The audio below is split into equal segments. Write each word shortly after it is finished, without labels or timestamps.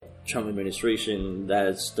Trump administration,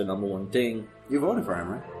 that's the number one thing. You voted for him,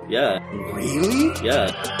 right? Yeah. Really? Yeah.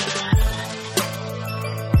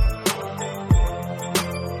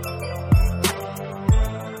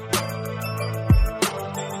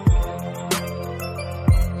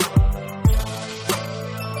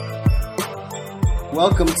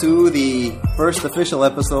 Welcome to the first official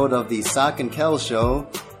episode of the Sock and Kel Show.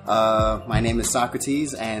 My name is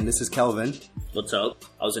Socrates, and this is Kelvin. What's up?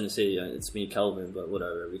 I was going to say it's me, Kelvin, but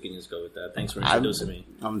whatever. We can just go with that. Thanks for introducing me.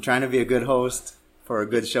 I'm trying to be a good host for a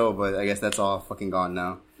good show, but I guess that's all fucking gone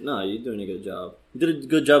now. No, you're doing a good job. You did a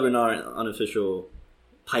good job in our unofficial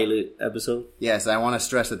pilot episode. Yes, I want to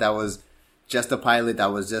stress that was just a pilot.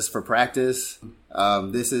 That was just for practice.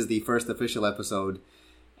 This is the first official episode.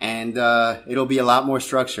 And it'll be a lot more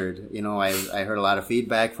structured. You know, I heard a lot of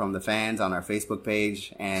feedback from the fans on our Facebook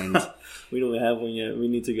page, and we don't have one yet. We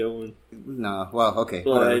need to get one. No, well, okay.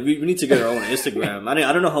 Well, we need to get our own Instagram.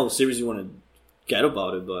 I don't know how serious you want to get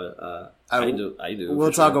about it, but I do.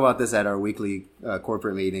 We'll talk about this at our weekly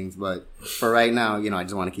corporate meetings, but for right now, you know, I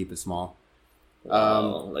just want to keep it small.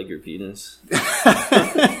 Like your penis.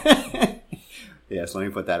 Yes, let me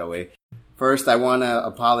put that away. First, I want to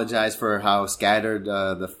apologize for how scattered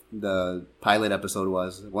the pilot episode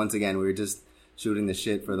was. Once again, we were just shooting the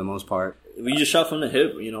shit for the most part. We just shot from the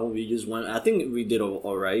hip, you know. We just went. I think we did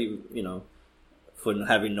all right, you know, for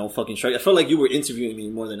having no fucking strike. I felt like you were interviewing me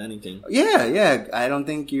more than anything. Yeah. I don't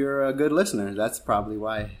think you're a good listener. That's probably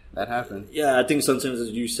why that happened. Yeah, I think sometimes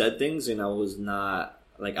you said things and I was not.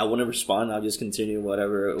 Like, I wouldn't respond. I'll just continue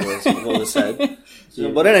whatever it was Lola said.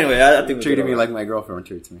 So, but anyway, I think... Treated me like my girlfriend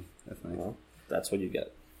treats me. That's nice. Well, that's what you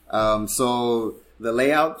get. So, the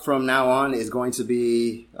layout from now on is going to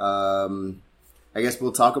be... I guess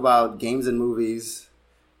we'll talk about games and movies.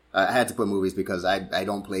 I had to put movies because I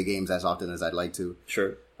don't play games as often as I'd like to.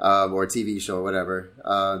 Sure. Or a TV show or whatever.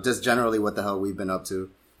 Just generally what the hell we've been up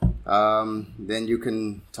to. Then you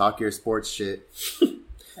can talk your sports shit.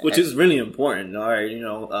 Which is really important, all right? You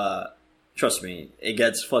know, trust me, it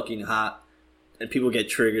gets fucking hot, and people get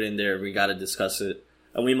triggered in there. We got to discuss it,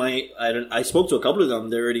 and we might. I spoke to a couple of them.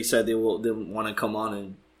 They already said they want to come on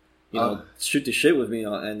and shoot the shit with me,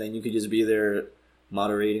 and then you could just be there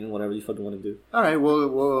moderating whatever you fucking want to do. All right,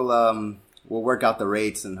 we'll work out the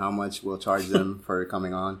rates and how much we'll charge them for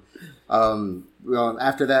coming on. Well,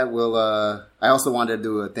 after that, we'll. I also wanted to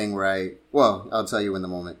do a thing where I'll tell you in the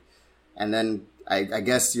moment, and then. I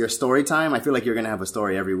guess your story time, I feel like you're going to have a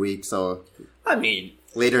story every week. So, I mean,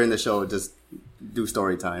 later in the show, just do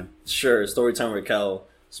story time. Sure. Story time with Cal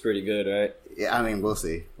is pretty good, right? Yeah, I mean, we'll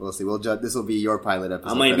see. We'll judge. This will be your pilot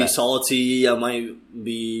episode. I might be salty. I might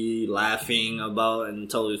be laughing about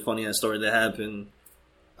and tell you a funny ass story that happened.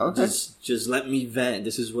 Okay. Just let me vent.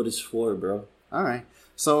 This is what it's for, bro. All right.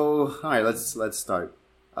 So, let's start.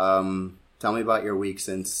 Tell me about your week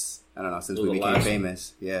since we became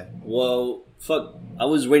famous. Yeah. Well, fuck. I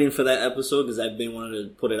was waiting for that episode because I've been wanting to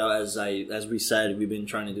put it out. As we said, we've been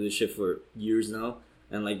trying to do this shit for years now,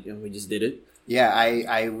 and we just did it.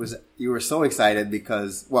 Yeah, you were so excited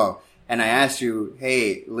because, and I asked you,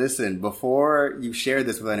 hey, listen, before you share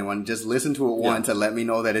this with anyone, just listen to it once and let me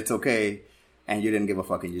know that it's okay. And you didn't give a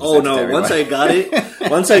fuck. And you just once I got it,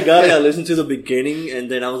 I listened to the beginning, and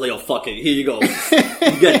then I was like, oh, fuck it, here you go.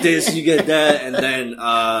 You get this, you get that, and then,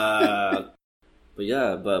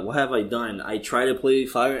 but what have I done? I tried to play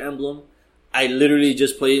Fire Emblem. I literally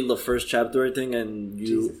just played the first chapter, I think, and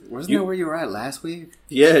Wasn't that where you were at last week?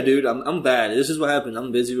 Yeah, dude, I'm bad. This is what happened.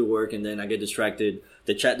 I'm busy with work, and then I get distracted.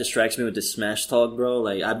 The chat distracts me with the Smash talk, bro.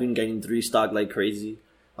 Like, I've been getting 3 stock like crazy.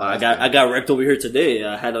 I got wrecked over here today.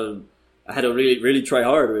 I had to really, really try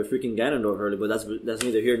hard with freaking Ganondorf early, but that's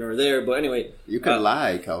neither here nor there. But anyway, you can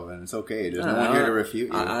lie, Kelvin. It's okay. There's no one here to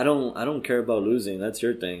refute you. I don't care about losing. That's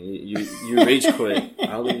your thing. You rage quit.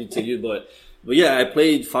 I'll leave it to you. But yeah, I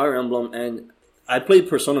played Fire Emblem and I played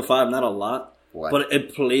Persona 5. Not a lot, but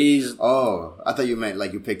it plays. Oh, I thought you meant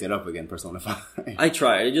like you picked it up again, Persona 5. I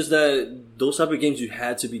tried. It's just that those type of games you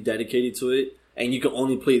had to be dedicated to it, and you could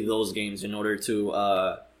only play those games in order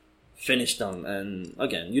to. Finish them, and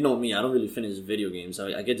again, you know me, I don't really finish video games.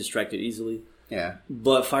 I get distracted easily. Yeah.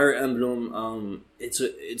 But Fire Emblem, it's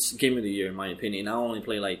game of the year in my opinion. I only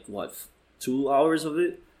play 2 hours of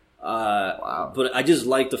it. Wow. But I just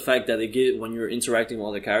like the fact that when you're interacting with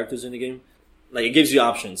all the characters in the game, it gives you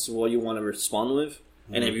options what you want to respond with.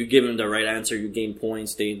 And if you give them the right answer, you gain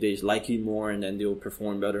points. They like you more, and then they'll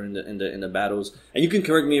perform better in the battles. And you can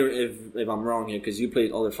correct me if I'm wrong here, because you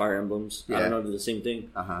played all the Fire Emblems. Yeah. I don't know if they're the same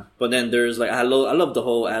thing. But then there's like I love the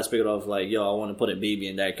whole aspect of like, yo, I want to put a baby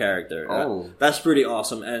in that character. Oh, that's pretty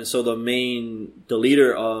awesome. And so the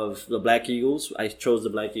leader of the Black Eagles, I chose the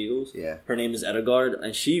Black Eagles. Yeah, her name is Edgard,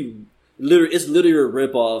 and it's literally a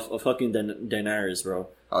ripoff of fucking Daenerys, bro.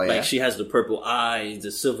 Oh yeah, like she has the purple eyes,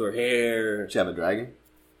 the silver hair. She have a dragon?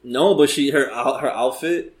 No, but her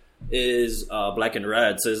outfit is black and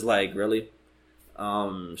red, so it's like really,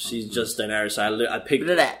 she's just Daenerys. So I picked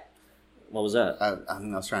that. What was that? I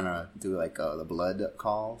was trying to do like the blood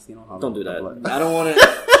calls. You know, how don't do that. I don't want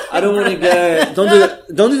to. I don't want to get. Don't do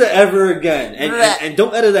that. Don't do that ever again. And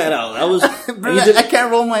don't edit that out. That was. I can't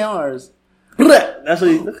roll my R's. That's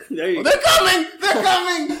what. There you go. They're coming. They're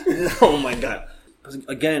coming. Oh my god.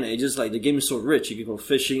 Again, it just like the game is so rich. You can go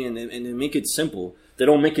fishing and they make it simple. They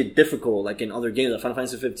don't make it difficult like in other games. Like Final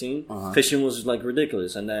Fantasy 15, fishing was like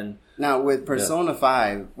ridiculous. And then now with Persona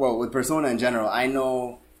 5, well, with Persona in general, I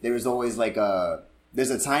know there's always like there's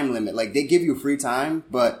a time limit. Like they give you free time,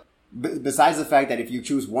 but besides the fact that if you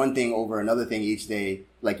choose one thing over another thing each day,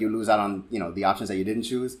 like you lose out on the options that you didn't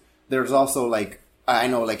choose. There's also like I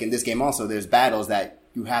know like in this game also there's battles that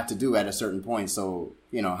you have to do at a certain point. So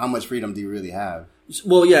how much freedom do you really have?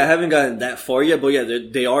 Well, yeah, I haven't gotten that far yet, but yeah,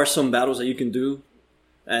 there are some battles that you can do.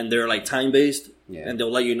 And they're like time based, and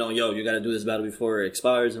they'll let you know, yo, you got to do this battle before it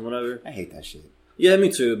expires and whatever. I hate that shit. Yeah, me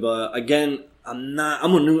too. But again, I'm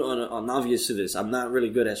a novice to this. I'm not really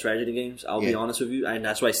good at strategy games. I'll be honest with you, and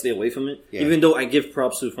that's why I stay away from it. Yeah. Even though I give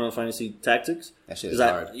props to Final Fantasy Tactics, that shit is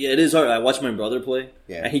hard. Yeah, it is hard. I watch my brother play,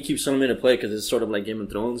 and he keeps telling me to play because it's sort of like Game of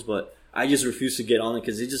Thrones, but I just refuse to get on it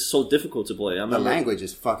because it's just so difficult to play. The language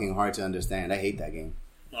is fucking hard to understand. I hate that game.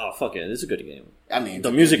 Oh fuck it, it's a good game. I mean,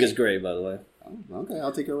 the music is great, by the way. Okay,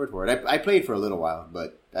 I'll take your word for it. I played for a little while,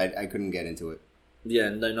 but I couldn't get into it. Yeah,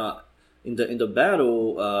 and they're not in the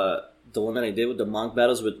battle. The one that I did with the monk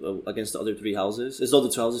battles with against the other three houses. It's the other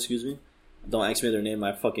two houses. Excuse me. Don't ask me their name.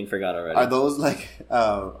 I fucking forgot already. Are those like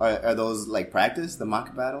are those like practice the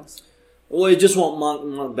monk battles? Well, it just want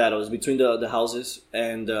monk battles between the houses,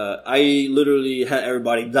 and I literally had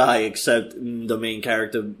everybody die except the main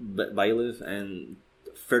character Byleth and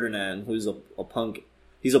Ferdinand, who's a punk.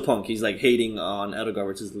 He's a punk. He's like hating on Edgard,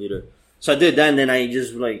 which is the leader. So I did that, and then I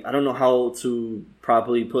just like I don't know how to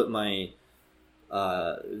properly put my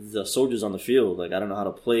the soldiers on the field. Like I don't know how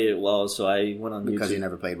to play it well, so I went on because YouTube. You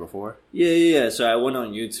never played before. Yeah. So I went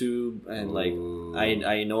on YouTube and like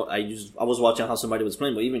I was watching how somebody was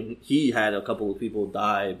playing, but even he had a couple of people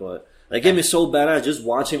die. But that game is so bad. I just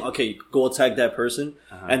watching. Okay, go attack that person,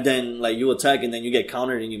 and then like you attack, and then you get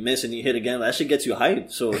countered, and you miss, and you hit again. That shit gets you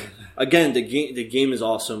hyped. So again, the game is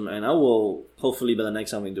awesome, and I will hopefully by the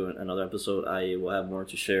next time we do another episode, I will have more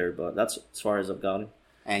to share. But that's as far as I've gotten.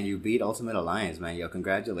 And you beat Ultimate Alliance, man. Yo,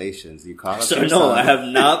 congratulations. You caught up. So no, I have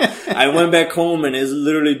not. I went back home and it's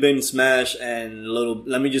literally been Smash and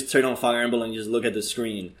let me just turn on Fire Emblem and just look at the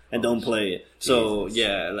screen and don't play it. So, Jesus.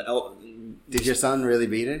 Yeah. Did your son really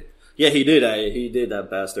beat it? Yeah, he did. He did,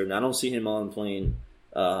 that bastard. I don't see him on playing.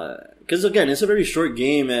 Because again, it's a very short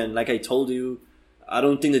game and like I told you, I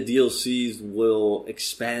don't think the DLCs will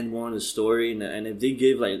expand more on the story. And if they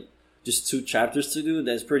give like just 2 chapters to do,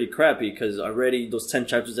 that's pretty crappy because already those 10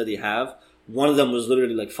 chapters that they have, one of them was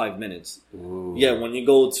literally like 5 minutes. Ooh. Yeah, when you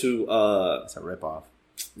go to it's a ripoff.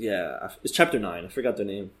 Yeah, it's chapter 9. I forgot the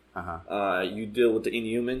name. You deal with the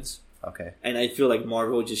Inhumans. Okay. And I feel like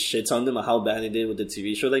Marvel just shits on them how bad they did with the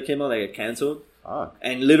TV show that came out, like it canceled. Oh.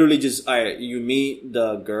 And literally just you meet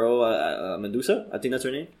the girl Medusa, I think that's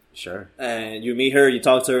her name. Sure. And you meet her, you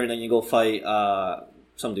talk to her, and then you go fight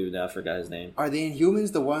some dude that I forgot his name. Are the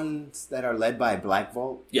Inhumans the ones that are led by Black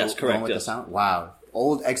Bolt? Yes, correct. With the sound? Wow.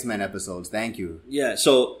 Old X-Men episodes. Thank you. Yeah,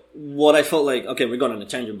 so what I felt like... Okay, we're going on a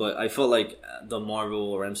tangent, but I felt like the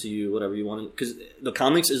Marvel or MCU, whatever you want... Because the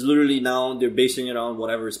comics is literally now, they're basing it on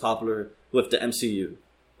whatever is popular with the MCU,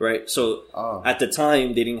 right? So at the time,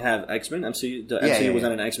 they didn't have X-Men. The MCU was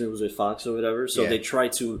not an X-Men, it was with Fox or whatever. So they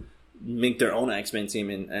tried to make their own X-Men team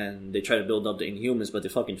and they tried to build up the Inhumans, but they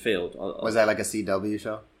fucking failed. Was that like a CW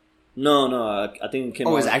show? No, I think it came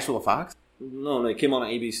on... Oh, it was actual Fox? No, it came on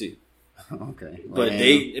ABC. Okay. But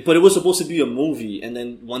it was supposed to be a movie, and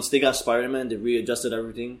then once they got Spider-Man, they readjusted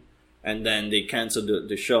everything, and then they canceled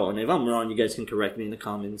the show. And if I'm wrong, you guys can correct me in the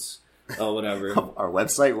comments or whatever. Our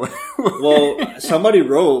website? Well, somebody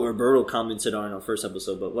wrote, Roberto commented on our first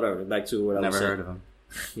episode, but whatever. Back to what I was saying. Never heard of him.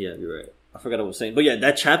 Yeah, you're right. I forgot what I was saying. But yeah,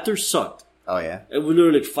 that chapter sucked. Oh, yeah? It was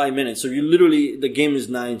literally like 5 minutes. So the game is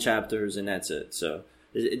 9 chapters, and that's it. So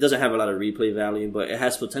It doesn't have a lot of replay value, but it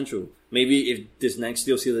has potential. Maybe if this next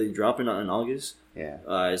DLC that they drop in August,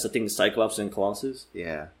 it's I think Cyclops and Colossus.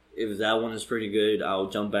 Yeah. If that one is pretty good, I'll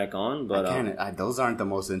jump back on. But those aren't the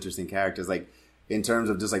most interesting characters. Like in terms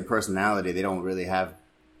of just like personality, they don't really have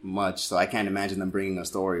much. So I can't imagine them bringing a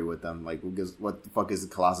story with them. Like, because what the fuck is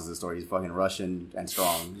Colossus' story? He's fucking Russian and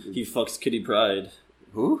strong. He fucks Kitty Pryde.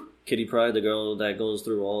 Who? Kitty Pryde, the girl that goes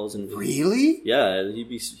through walls and really? Yeah,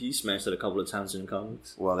 he smashed it a couple of times in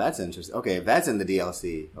comics. Well, that's interesting. Okay, if that's in the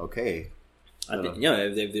DLC, okay. I think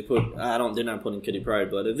if they put they're not putting Kitty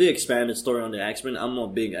Pryde, but if they expand the story on the X-Men, I'm a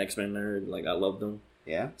big X-Men nerd. Like I love them.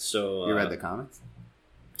 Yeah. So you read the comics?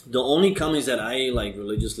 The only comics that I like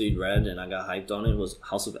religiously read and I got hyped on it was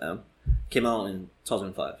House of M. Came out in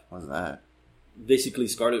 2005. What's that? Basically,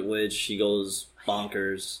 Scarlet Witch. She goes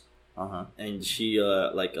bonkers. And she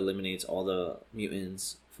like eliminates all the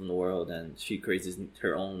mutants from the world, and she creates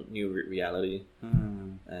her own new reality.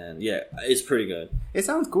 And yeah, it's pretty good. It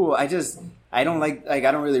sounds cool. I don't I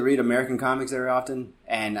don't really read American comics very often,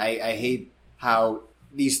 and I hate how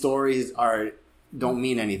these stories don't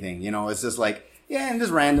mean anything. You know, it's just like, yeah, in this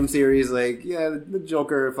random series, like, yeah, the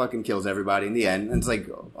Joker fucking kills everybody in the end. And it's like,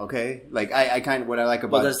 okay, like I kind of what I like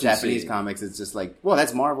about Japanese comics, it's just like, well,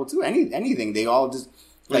 that's Marvel too. Anything, they all just.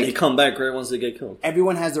 Like, they come back right once they get killed.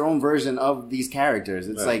 Everyone has their own version of these characters.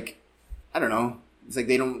 It's like, I don't know. It's like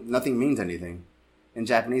nothing means anything. In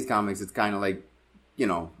Japanese comics, it's kind of like, you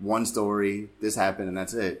know, one story, this happened, and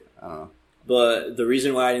that's it. I don't know. But the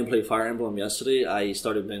reason why I didn't play Fire Emblem yesterday, I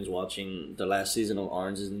started binge watching the last season of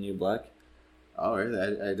Orange is the New Black. Oh, really?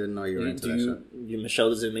 I didn't know you were into that show. Michelle,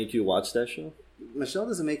 does it make you watch that show? Michelle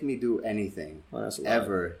doesn't make me do anything. Oh, that's a lot.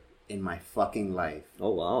 Ever. In my fucking life.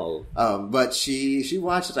 Oh wow! But she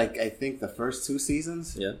watched like I think the first 2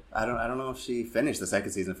 seasons. Yeah. I don't know if she finished the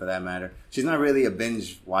second season for that matter. She's not really a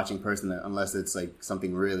binge watching person unless it's like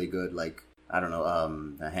something really good, like I don't know,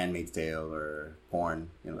 A Handmaid's Tale or porn,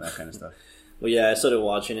 you know, that kind of stuff. Well, yeah, I started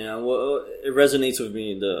watching it. Well, it resonates with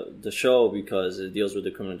me the show because it deals with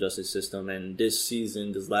the criminal justice system, and this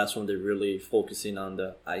last one, they're really focusing on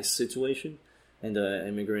the ICE situation. And the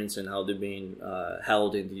immigrants and how they're being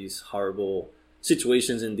held in these horrible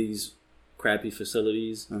situations in these crappy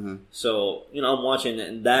facilities. So, you know, I'm watching it,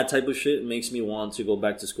 and that type of shit makes me want to go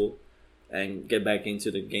back to school and get back into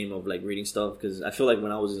the game of like reading stuff. Because I feel like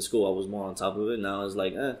when I was in school, I was more on top of it. Now it's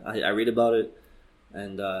like, I read about it,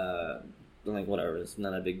 and I'm like, whatever, it's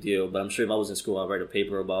not a big deal. But I'm sure if I was in school, I'd write a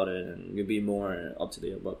paper about it, and you'd be more up to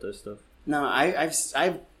date about that stuff. No,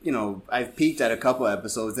 I've peeked at a couple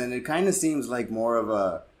episodes, and it kind of seems like more of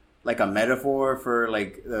a metaphor for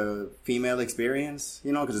like the female experience,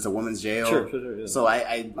 you know, because it's a woman's jail. Sure, yeah. So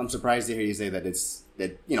I'm surprised to hear you say that it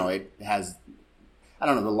has, I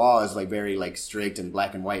don't know, the law is like very like strict and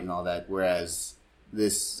black and white and all that, whereas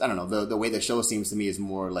this, I don't know, the way the show seems to me is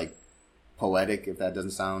more like poetic, if that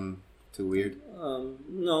doesn't sound too weird.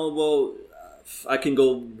 No, well, I can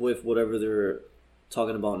go with whatever they're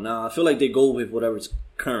talking about now. I feel like they go with whatever's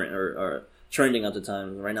current or trending at the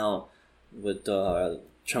time. Right now, with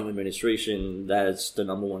Trump administration, that's the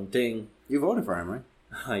number one thing. You voted for him, right?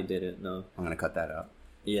 I didn't. No. I'm gonna cut that out.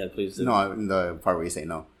 Yeah, please do. No, in the part where you say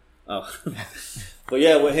no. Oh. But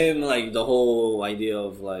yeah, with him, like the whole idea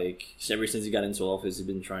of like ever since he got into office, he's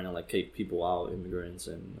been trying to like kick people out, immigrants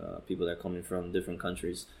and people that are coming from different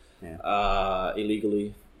countries,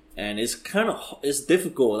 illegally, and it's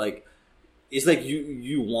difficult. Like it's like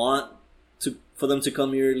you want for them to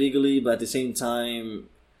come here illegally, but at the same time,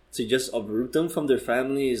 to just uproot them from their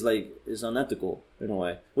family is unethical in a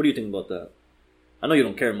way. What do you think about that? I know you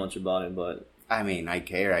don't care much about it, but I mean, I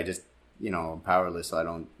care. I just, I'm powerless, so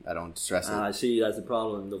I don't stress it. I see that's the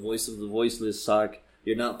problem. The voice of the voiceless, Sock.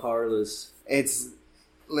 You're not powerless.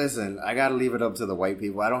 Listen, I gotta leave it up to the white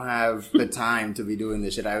people. I don't have the time to be doing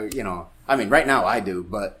this shit. I mean, right now I do,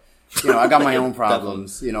 but I got my own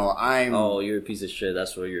problems. Oh, you're a piece of shit.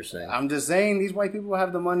 That's what you're saying. I'm just saying these white people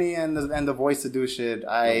have the money and the voice to do shit.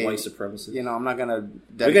 White supremacists. I'm not gonna.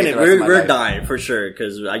 We're dying for sure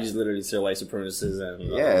because I just literally said white supremacists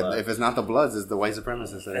and if it's not the Bloods, it's the white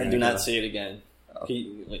supremacists. And do not say it again. Oh. Can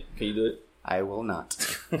you do it? I will not.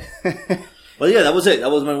 Well, yeah, that was it.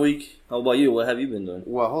 That was my week. How about you? What have you been doing?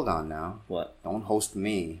 Well, hold on now. What? Don't host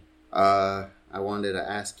me. I wanted to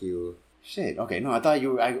ask you. Shit. Okay. No, I thought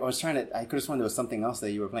I was trying to. I could have sworn there was something else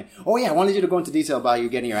that you were playing. Oh yeah, I wanted you to go into detail about you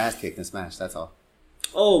getting your ass kicked in Smash. That's all.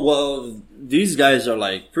 Oh well, these guys are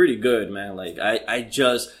like pretty good, man. Like I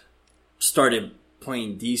just started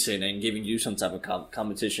playing decent and giving you some type of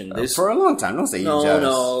competition. For a long time. Don't say you just.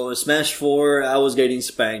 No. Smash 4, I was getting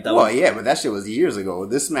spanked. Yeah, but that shit was years ago.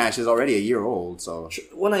 This Smash is already a year old, so.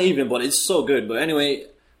 Well, not even, but it's so good. But anyway,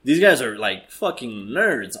 these guys are like fucking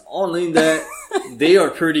nerds. Only that they are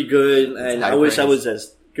pretty good, and I wish I was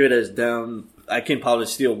as good as them. I can probably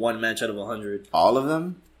steal one match out of 100. All of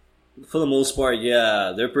them? For the most part,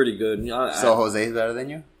 yeah, they're pretty good. So Jose's better than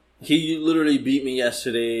you? He literally beat me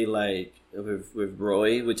yesterday, like with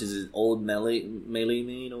Roy, which is his old melee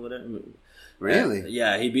mate or whatever. Really?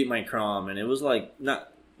 Yeah, he beat my Crom, and it was like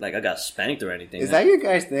not like I got spanked or anything. Is that your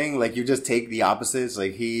guys' thing? Like you just take the opposites?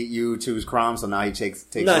 Like you choose Crom, so now he takes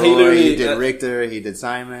no, Roy. He did Richter. He did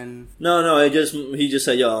Simon. No. He just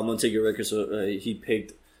said, "Yo, I'm gonna take your Richter." So he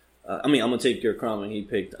picked. I'm gonna take your Crom, and he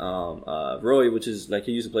picked Roy, which is like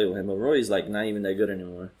he used to play with him, but Roy is like not even that good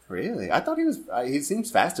anymore. Really? I thought he was. He seems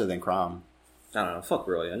faster than Crom. I don't know. Fuck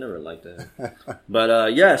Roy. I never liked that.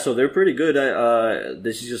 But yeah, so they're pretty good.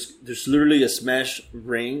 There's literally a Smash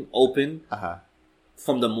ring open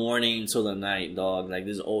from the morning till the night, dog. Like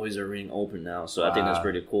there's always a ring open now, so I think that's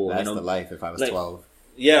pretty cool. That's the life. If I was 12.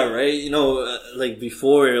 Yeah, right. Like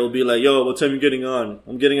before it'll be like, yo, what time you getting on?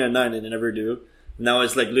 I'm getting at 9, and they never do. Now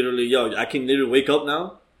it's like literally, yo, I can literally wake up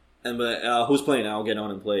now, and but who's playing? I'll get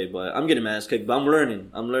on and play. But I'm getting my ass kicked. But I'm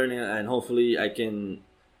learning, and hopefully I can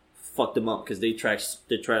fuck them up because they trash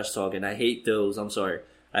talk, and I hate those. I'm sorry,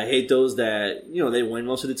 I hate those that they win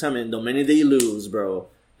most of the time, and the minute they lose, bro,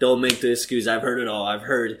 they'll make the excuse. I've heard it all. I've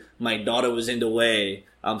heard my daughter was in the way.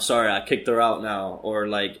 I'm sorry, I kicked her out now, or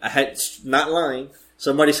like I had not lying.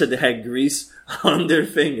 Somebody said they had grease on their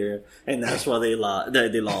finger, and that's why they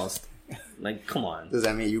lost. Like, come on. Does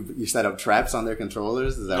that mean you set up traps on their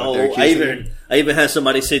controllers? Is that what they're accusing? I even had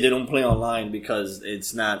somebody say they don't play online because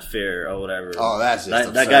it's not fair or whatever. Oh, that's just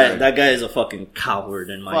absurd. That guy is a fucking coward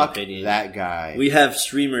in my opinion. That guy. We have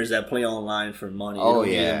streamers that play online for money. Oh,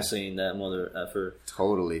 you don't yeah. Him saying that mother effer.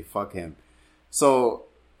 Totally. Fuck him. So.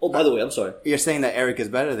 Oh, by the way, I'm sorry. You're saying that Eric is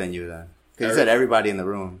better than you then? Because you said everybody in the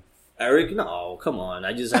room. Eric, no, come on.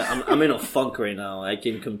 I'm in a funk right now. I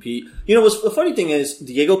can compete. What's the funny thing is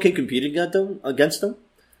Diego can compete against them.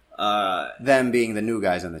 Them being the new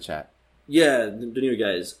guys in the chat. Yeah, the new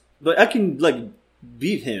guys. But I can like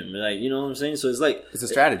beat him. Like you know what I'm saying. So it's like it's a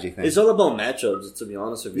strategy thing. It's all about matchups. To be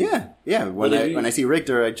honest with you. Yeah. When I see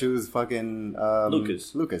Richter, I choose fucking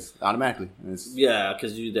Lucas automatically. Yeah,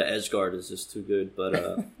 because the edge guard is just too good.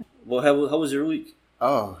 But well, how was your week?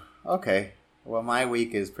 Oh, okay. Well, my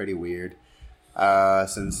week is pretty weird.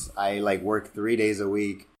 Since I work 3 days a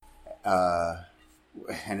week,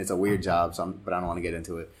 and it's a weird job, but I don't want to get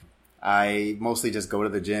into it. I mostly just go to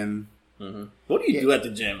the gym. Mm-hmm. What do you do at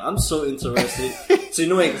the gym? I'm so interested. So you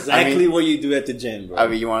know exactly what you do at the gym, bro. I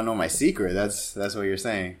mean, you want to know my secret? That's what you're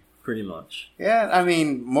saying. Pretty much. Yeah, I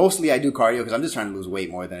mean, mostly I do cardio because I'm just trying to lose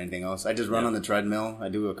weight more than anything else. I just run on the treadmill. I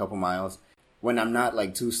do a couple miles. When I'm not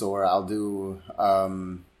too sore, I'll do.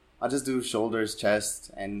 I'll just do shoulders,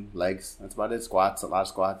 chest, and legs. That's about it. Squats, a lot of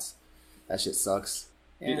squats. That shit sucks.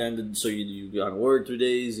 Yeah. And so you got work 3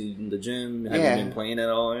 days in the gym. Have you been playing at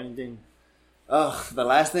all or anything? The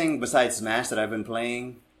last thing besides Smash that I've been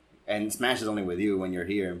playing, and Smash is only with you when you're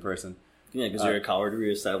here in person. Yeah, because you're a coward.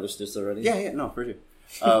 We established this already. Yeah, no, for sure.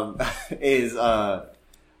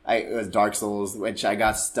 It was Dark Souls, which I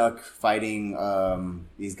got stuck fighting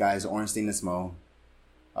these guys, Ornstein and Smo.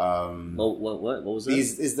 What was that?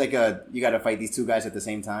 It's like you gotta fight these two guys at the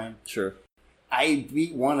same time. Sure. I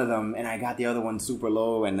beat one of them and I got the other one super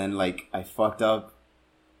low, and then I fucked up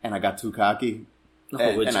and I got too cocky.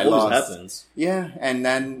 Which and I always lost. Happens. Yeah, and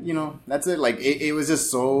then that's it. It was just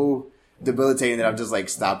so debilitating that I've just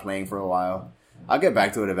stopped playing for a while. I'll get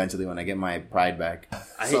back to it eventually when I get my pride back.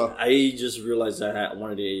 I just realized that I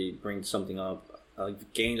wanted to bring something up. The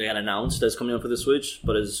game that got announced that's coming out for the Switch,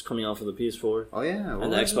 but it's coming out for the PS4. Oh yeah,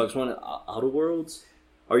 and the Xbox One. Outer Worlds.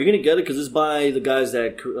 Are you gonna get it? Because it's by the guys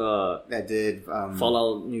that did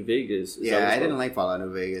Fallout New Vegas. I didn't like Fallout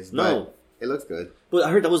New Vegas. No, it looks good. But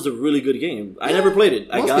I heard that was a really good game. I never played it.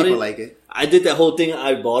 Most people like it. I did that whole thing.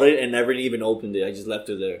 I bought it and never even opened it. I just left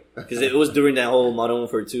it there because it was during that whole Modern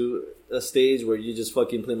Warfare 2 stage where you just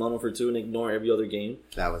fucking play Modern Warfare 2 and ignore every other game.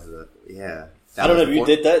 That was I don't know if you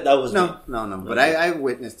did that. That was no. But I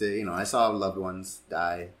witnessed it. I saw loved ones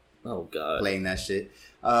die. Oh God, playing that shit.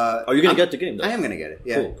 Are you gonna get the game? Though? I am gonna get it.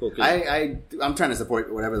 Yeah, cool. I'm trying to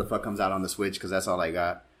support whatever the fuck comes out on the Switch because that's all I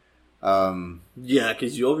got. Yeah,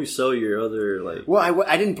 because you always sell your other Well,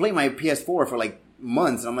 I didn't play my PS4 for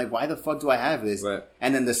months, and I'm like, why the fuck do I have this? Right.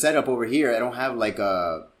 And then the setup over here, I don't have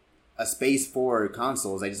a space for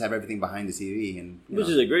consoles. I just have everything behind the TV, and which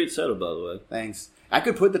is a great setup, by the way. Thanks. I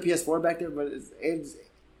could put the PS4 back there, but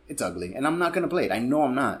it's ugly, and I'm not gonna play it. I know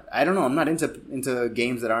I'm not. I don't know. I'm not into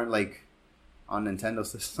games that aren't like on Nintendo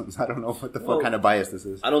systems. I don't know what the fuck kind of bias this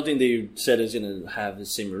is. I don't think they said it's gonna have the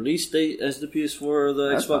same release date as the PS4 or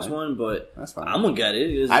the Xbox One, but that's fine. I'm gonna get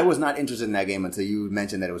it. I was not interested in that game until you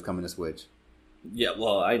mentioned that it was coming to Switch. Yeah,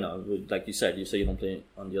 well, I know. Like you say you don't play it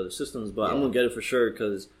on the other systems, but I'm gonna get it for sure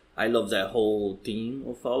because I love that whole theme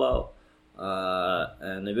of Fallout.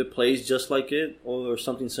 And if it plays just like it or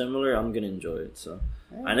something similar, I'm gonna enjoy it. So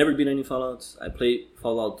I never beat any Fallouts. I played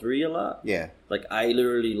Fallout 3 a lot. Yeah. Like I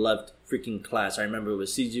literally left freaking class. I remember it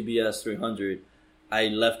was CGBS 300. I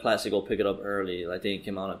left class to go pick it up early. I think it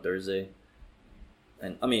came out on Thursday.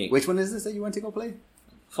 And I mean, which one is this that you went to go play?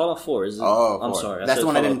 Fallout 4 is it? Oh, I'm sorry. That's the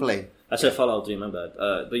one I didn't play. I said Fallout 3, my bad.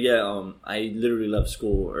 But yeah, I literally left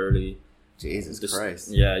school early. Jesus Christ.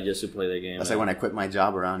 Yeah, just to play that game. That's like when I quit my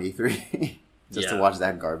job around E3 just to watch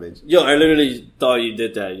that garbage. Yo, I literally thought you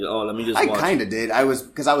did that. Oh, let me just watch. I kind of did.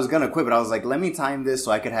 Because I was going to quit, but I was like, let me time this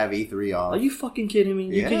so I could have E3 off. Are you fucking kidding me?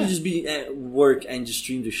 You can't just be at work and just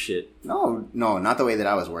stream the shit. No, not the way that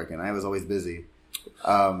I was working. I was always busy.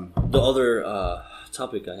 The other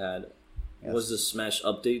topic I had was the Smash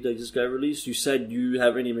update that just got released. You said you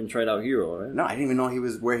haven't even tried out Hero, right? No, I didn't even know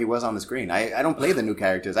where he was on the screen. I don't play the new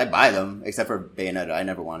characters. I buy them, except for Bayonetta. I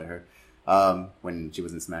never wanted her when she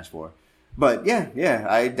was in Smash 4. But yeah,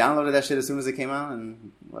 I downloaded that shit as soon as it came out,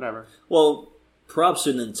 and whatever. Well, props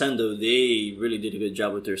to Nintendo. They really did a good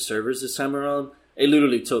job with their servers this time around. It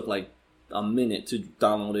literally took like a minute to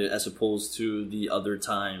download it, as opposed to the other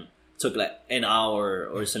time. It took like an hour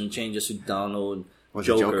or some changes to download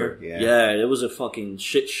Joker. Yeah, it was a fucking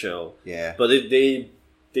shit show. Yeah, but they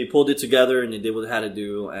pulled it together and they did what they had to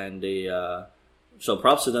do, and they so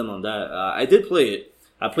props to them on that. I did play it.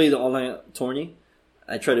 I played the online tourney.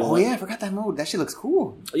 I tried to. Oh yeah, I forgot that mode. That shit looks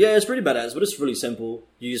cool. Yeah, it's pretty badass, but it's really simple.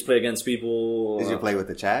 You just play against people. Did you play with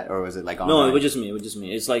the chat, or was it like online? No, it was just me.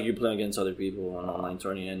 It's like you play against other people on an online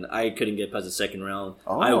tourney, and I couldn't get past the second round.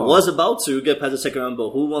 Oh. I was about to get past the second round, but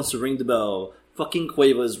who wants to ring the bell? Fucking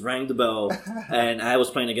Cuevas rang the bell, and I was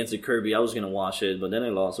playing against the Kirby. I was gonna watch it, but then I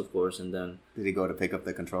lost, of course, and then... Did he go to pick up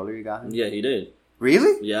the controller you got him? Yeah, he did.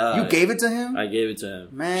 Really? Yeah. You gave it to him? I gave it to him.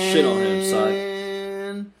 Man. Shit on him,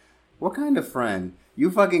 son. What kind of friend? You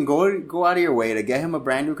fucking go out of your way to get him a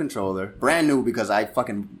brand new controller. Brand new because I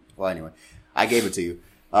fucking... Well, anyway. I gave it to you.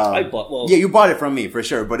 Yeah, you bought it from me, for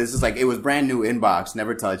sure, but it's just like, it was brand new in box,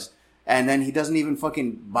 never touched. And then he doesn't even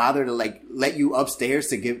fucking bother to like let you upstairs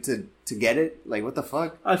to get it. Like, what the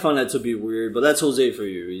fuck? I found that to be weird, but that's Jose for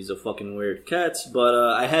you. He's a fucking weird cat. But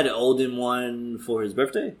I had an Odin one for his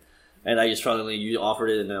birthday, and I just finally you offered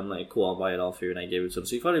it, and I'm like, cool, I'll buy it off you, and I gave it to him.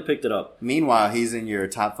 So he finally picked it up. Meanwhile, he's in your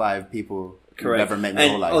top 5 people you've ever met in your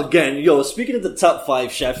whole life. Again, speaking of the top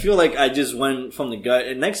 5 shit, I feel like I just went from the gut.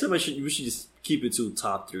 And next time we should just keep it to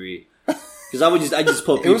top 3. Because I just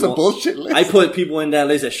put people... It was a bullshit list. I put people in that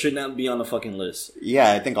list that should not be on the fucking list.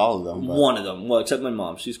 Yeah, I think all of them. But... One of them. Well, except my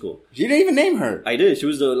mom. She's cool. You didn't even name her. I did. She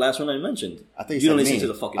was the last one I mentioned. I thought you don't said listen me. to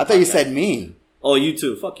the fucking I thought you podcast. said me. Oh, you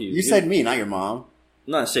too. Fuck you. You said me, not your mom.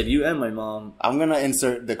 No, I said you and my mom. I'm going to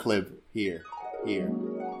insert the clip here. These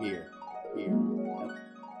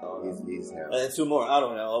And 2 more. I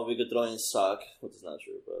don't know. We could throw in sock. Which is not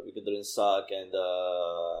true, but we could throw in sock, and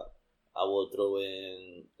I will throw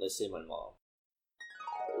in, let's say, my mom.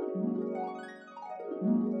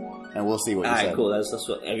 And we'll see what you said. Alright, cool. That's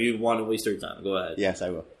what. If you want to waste your time, go ahead. Yes, I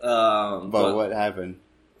will. But what happened?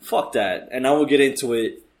 Fuck that. And I will get into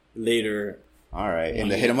it later. Alright, in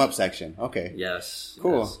the hit 'em up section. Okay. Yes.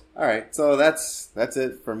 Cool. Yes. Alright, so that's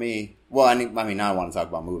it for me. Well, I mean, now I want to talk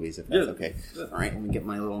about movies, if that's okay. Yeah. Alright, let me get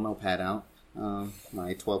my little notepad out.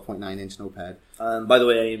 My 12.9-inch notepad. By the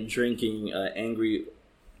way, I am drinking Angry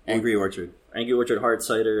Orchard. Angry Orchard hard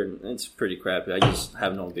cider, and it's pretty crappy. I just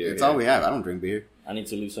have no beer. It's all we have. I don't drink beer. I need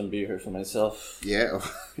to leave some beer here for myself. Yeah,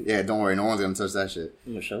 yeah. Don't worry, no one's gonna touch that shit.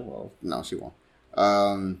 Michelle will. No, she won't.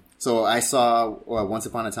 So I saw Once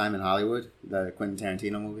Upon a Time in Hollywood, the Quentin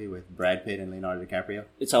Tarantino movie with Brad Pitt and Leonardo DiCaprio.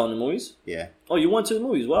 It's out in the movies? Yeah. Oh, you went to the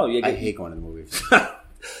movies? Wow. Yeah, I hate going to the movies.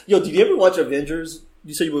 Yo, did you ever watch Avengers?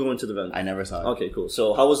 You said you were going to the Avengers. I never saw it. Okay, cool.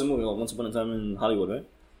 So how was the movie? Once Upon a Time in Hollywood, right?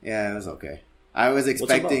 Yeah, it was okay. I was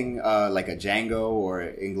expecting like a Django or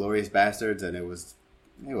Inglourious Bastards, and it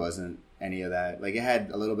wasn't any of that. Like, it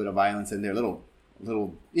had a little bit of violence in there, little,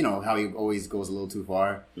 you know how he always goes a little too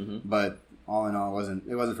far. Mm-hmm. But all in all,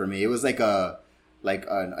 it wasn't for me. It was like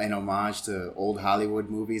an homage to old Hollywood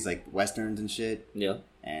movies, like westerns and shit. Yeah.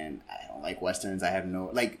 And I don't like westerns. I have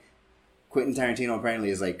Quentin Tarantino apparently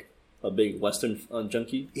is like a big western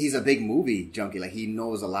junkie. He's a big movie junkie. Like, he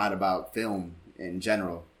knows a lot about film in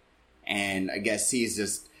general. and I guess he's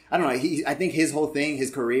just. I don't know. I think his whole thing,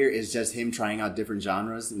 his career, is just him trying out different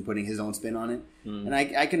genres and putting his own spin on it. And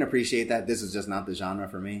I can appreciate that. This is just not the genre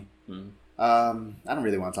for me. I don't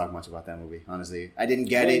really want to talk much about that movie, honestly. I didn't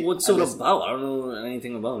get it. What's it about? I don't know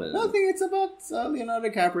anything about it. Nothing. It's about Leonardo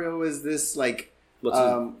DiCaprio is this like.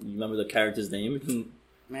 You remember the character's name?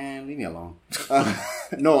 Man, leave me alone.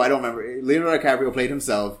 No, I don't remember. Leonardo DiCaprio played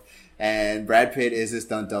himself. And Brad Pitt is his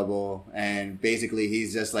stunt double. And basically,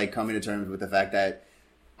 he's just like coming to terms with the fact that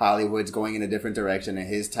Hollywood's going in a different direction, and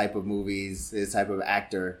his type of movies, his type of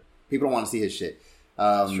actor, people don't want to see his shit.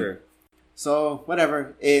 Sure. So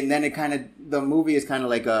whatever, and then the movie is kind of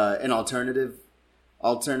like an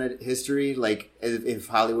alternate history, like if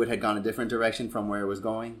Hollywood had gone a different direction from where it was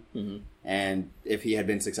going, and if he had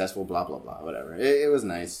been successful, blah blah blah, whatever. It was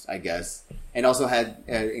nice, I guess, and also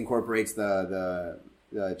incorporates the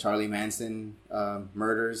Charlie Manson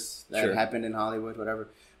murders that happened in Hollywood, whatever.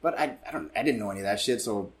 But I didn't know any of that shit,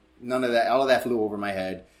 so none of that, all of that flew over my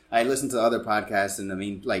head. I listened to other podcasts, and I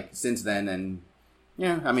mean, like, since then, and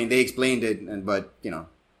yeah, I mean, they explained it, but, you know,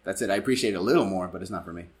 that's it. I appreciate it a little more, but it's not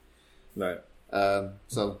for me. Right.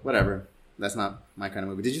 So, whatever. That's not my kind of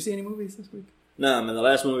movie. Did you see any movies this week? No, I mean, the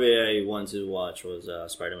last movie I wanted to watch was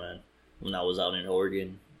Spider-Man, when I was out in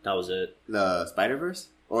Oregon. That was it. The Spider-Verse?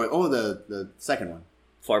 The second one.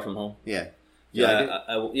 Far From Home. Yeah. Yeah,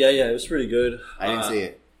 it was pretty good. I didn't see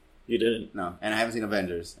it. You didn't? No, and I haven't seen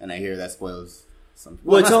Avengers, and I hear that spoils something.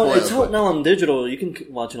 Well, it's out now on digital. You can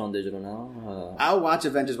watch it on digital now. I'll watch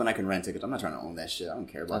Avengers when I can rent tickets. I'm not trying to own that shit. I don't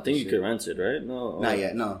care about that I think you shit. can rent it, right? No. Not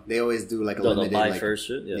yet, no. They always do like a limited... buy first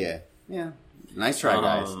shit? Yeah. Nice try,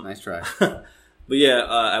 guys. Nice try. But yeah,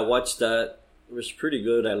 I watched that. It was pretty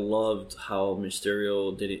good. I loved how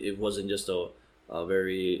Mysterio did it. It wasn't just a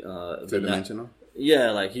very... Two-dimensional?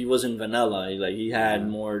 Yeah, like he wasn't vanilla. He had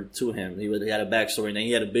more to him. He had a backstory, and then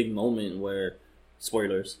he had a big moment where,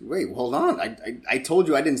 spoilers. Wait, hold on. I told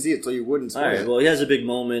you I didn't see it, so you wouldn't spoil it. Well, he has a big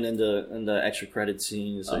moment in the extra credit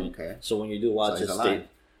scene. So okay. So when you do watch it, I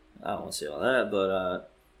don't want to say all that, but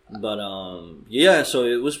yeah. So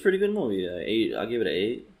it was a pretty good movie. 8. I'll give it an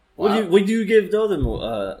 8. Wow. What do you give the other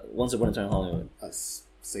Once Upon a Time in Hollywood?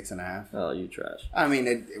 6.5. Oh, you trash. I mean,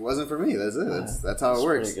 it wasn't for me. That's it. That's how it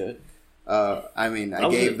works. Pretty good. I mean, I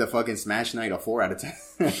gave the fucking Smash Night a 4 out of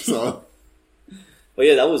 10. So, but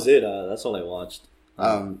yeah, that was it. That's all I watched.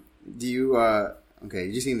 Do you? Okay,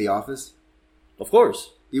 did you see The Office? Of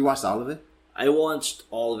course. You watched all of it? I watched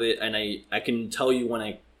all of it, and I can tell you when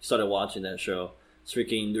I started watching that show. It's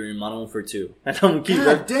freaking during Modern Warfare 2. And I'm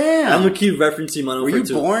gonna keep referencing Modern Warfare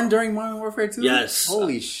 2. Were you born during Modern Warfare 2? Yes.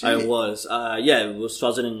 Holy shit. I was. Yeah, it was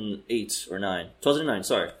 2008 or 9. 2009,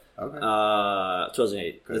 sorry. Okay.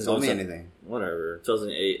 2008. Couldn't tell me anything. Whatever.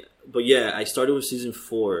 2008. But yeah, I started with season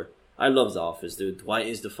 4. I love The Office, dude. Dwight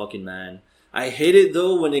is the fucking man. I hate it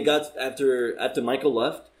though when it got after Michael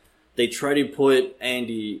left. They tried to put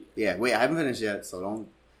Andy. Yeah, wait, I haven't finished yet, so don't.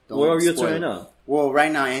 Where are you at right now? Well,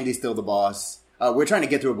 right now Andy's still the boss. We're trying to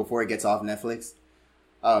get through it before it gets off Netflix.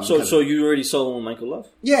 So you already saw when Michael left?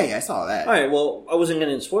 Yeah, I saw that. All right. Well, I wasn't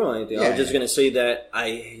gonna spoil anything. I was just gonna say that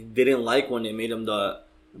I didn't like when they made him the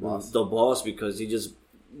boss because he just.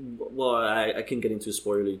 Well, I can't get into a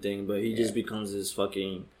spoilery thing, but he just becomes this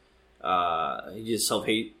fucking. He just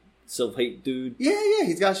self-hate dude. Yeah,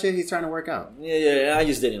 he's got shit he's trying to work out. Yeah, I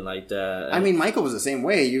just didn't like that. I mean, Michael was the same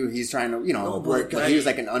way. He's trying to, work, but he was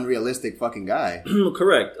like an unrealistic fucking guy.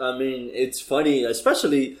 Correct. I mean, it's funny,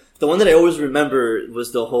 especially the one that I always remember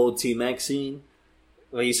was the whole T-Mac scene.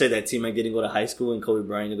 Where he said that T-Mac didn't go to high school and Kobe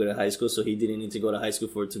Bryant didn't go to high school, so he didn't need to go to high school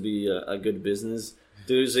for it to be a good business.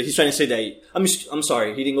 Dude, so he's trying to say that I'm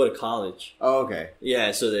sorry, he didn't go to college. Oh, okay.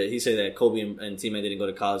 Yeah, so that he said that Kobe and T-Mac didn't go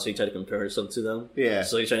to college, so he tried to compare himself to them. Yeah.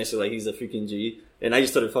 So he's trying to say like he's a freaking G, and I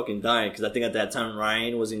just started fucking dying because I think at that time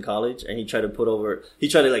Ryan was in college and he tried to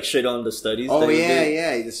like shit on the studies. Oh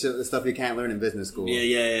yeah, the stuff you can't learn in business school.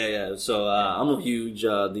 Yeah. So I'm a huge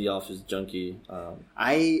The Office junkie.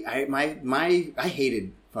 I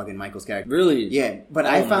hated fucking Michael's character. Really? Yeah, but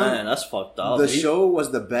I found that's fucked up. The show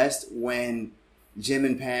was the best when Jim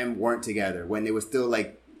and Pam weren't together, when they were still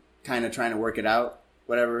like kind of trying to work it out,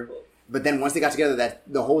 whatever. But then once they got together, that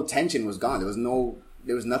the whole tension was gone.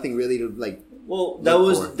 There was nothing really to like. Well,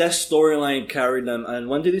 that storyline carried them. And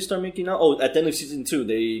when did they start making out? Oh, at the end of season 2,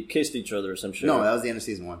 they kissed each other or some shit. No, that was the end of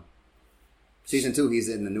season 1. Season 2, he's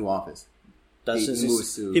in the new office. He moves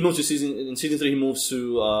to season 3. He moves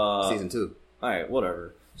to season 2. All right,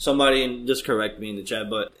 whatever. somebody just correct me in the chat,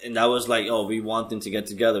 and that was like, oh, we want them to get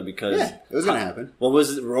together because Yeah, it was gonna happen. What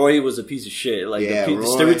was it? Roy was a piece of shit. Like the Roy.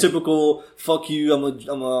 stereotypical "fuck you,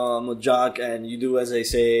 I'm a jock, and you do as I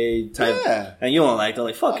say" type. Yeah. And you don't like that.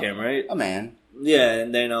 Like fuck him, right? A man. Yeah,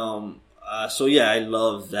 and then so yeah, I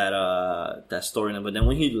love that story. But then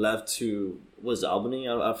when he left to was it Albany?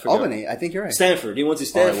 I forgot. Albany, I think you're right. Stanford. He went to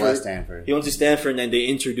Stanford. Oh, it was Stanford. He went to Stanford, and then they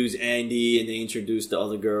introduced Andy, and they introduced the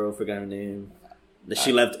other girl. Forgot her name.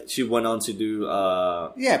 She left. She went on to do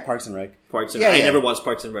Parks and Rec. Parks and Rec. I never watched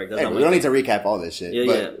Parks and Rec. That's not we don't need to recap all this shit.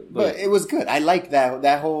 Yeah, but it was good. I liked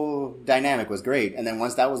that whole dynamic was great. And then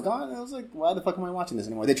once that was gone, I was like, why the fuck am I watching this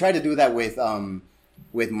anymore? They tried to do that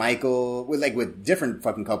with Michael, with different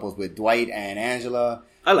fucking couples, with Dwight and Angela.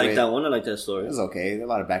 I like that one. I like that story. It was okay. A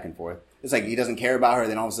lot of back and forth. It's like he doesn't care about her.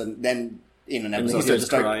 Then all of a sudden, in an episode, he starts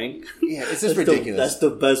crying. Yeah, it's just ridiculous. That's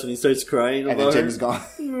the best when he starts crying and about then her. Jim is gone.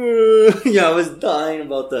 Yeah, I was dying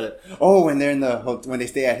about that. Oh, when they're when they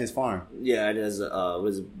stay at his farm. Yeah, it has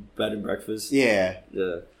was bed and breakfast. Yeah.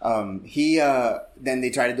 Yeah. Then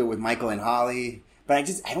they try to do it with Michael and Holly, but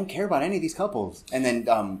I don't care about any of these couples. And then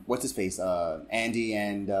what's his face? Andy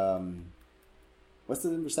and what's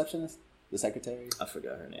the receptionist? The secretary? I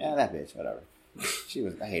forgot her name. Yeah, that bitch. Whatever.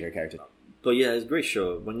 I hate her character. But yeah, it's a great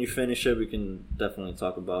show. When you finish it, we can definitely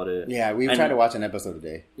talk about it. Yeah, we tried to watch an episode a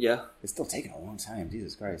day. Yeah. It's still taking a long time.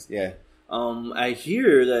 Jesus Christ. Yeah. I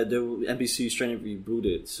hear that NBC is trying to reboot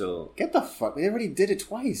it, so... Get the fuck... They already did it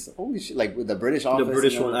twice. Holy shit. Like, with the British Office. The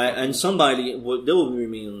British one. And somebody... they will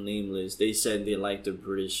remain nameless. They said they like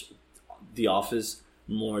The Office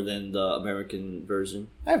more than the American version.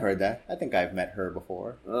 I've heard that. I think I've met her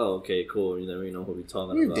before. Oh, okay, cool. You never know who we're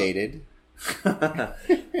talking We've about. dated.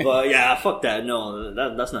 But yeah, fuck that. No,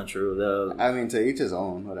 that's not true. I mean, to each his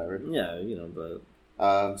own, whatever. Yeah, but...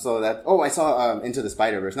 I saw Into the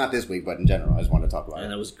Spider-Verse, not this week, but in general. I just wanted to talk about it.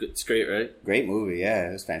 And it was good. It's great, right? Great movie, yeah.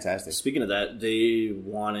 It was fantastic. Speaking of that, they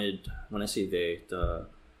wanted, when I say the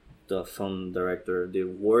film director, they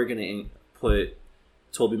were going to put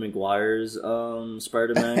Tobey Maguire's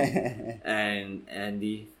Spider-Man and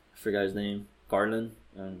Andy, I forgot his name, Garland,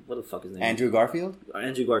 and what the fuck is his name? Andrew Garfield,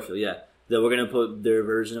 yeah. They were going to put their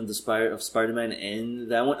version of Spider-Man in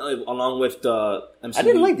that one, along with the MCU. I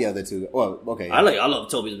didn't like the other two. Well, okay. Yeah. I love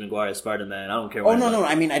Tobey Maguire's Spider-Man. I don't care what. Oh, no.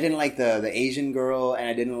 I mean, I didn't like the Asian girl, and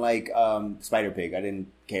I didn't like Spider-Pig. I didn't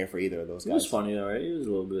care for either of those guys. He was funny, all right? He was a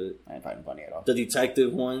little bit. I didn't find him funny at all. The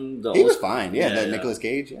detective one? He was fine, yeah. Nicolas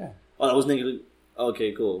Cage, yeah. Oh, that was Nicolas...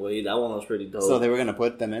 Okay, cool. Well, that one was pretty dope. So they were going to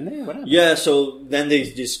put them in there? What happened? Yeah, so then they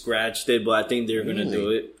just scratched it, but I think they're going to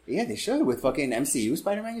do it. Yeah, they should with fucking MCU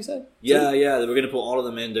Spider-Man, you said? Yeah, they were going to put all of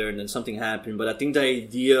them in there, and then something happened. But I think the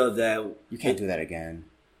idea that... You can't do that again.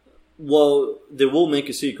 Well, they will make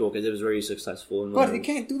a sequel because it was very successful. But you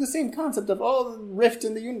can't do the same concept of all the rift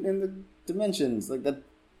in the dimensions. Like that.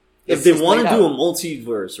 If they want to do a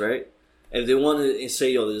multiverse, right? If they want to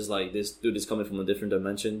say, "Oh, this dude is coming from a different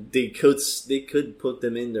dimension," they could put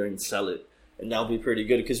them in there and sell it, and that would be pretty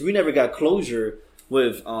good. Because we never got closure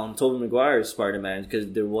with Tobey Maguire's Spider-Man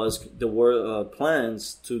because there were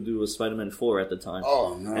plans to do a Spider-Man 4 at the time.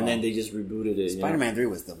 Oh no! And then they just rebooted it. Spider-Man 3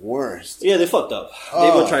 was the worst. Yeah, they fucked up.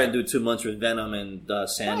 They were trying to do too much with Venom and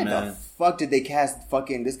Sandman. Why the fuck did they cast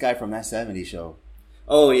fucking this guy from that '70s show?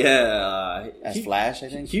 Oh yeah, as Flash, I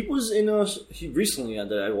think he was in recently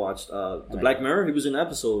that I watched the Black Mirror. He was in an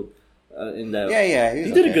episode in that. Yeah,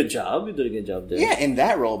 he did a good job. He did a good job there. Yeah, in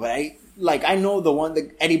that role, but I know the one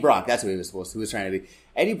that Eddie Brock. That's what he was supposed to. Who was trying to be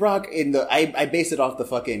Eddie Brock in the. I based it off the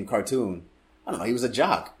fucking cartoon. I don't know. He was a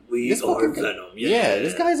jock. This fucking Venom. Yeah,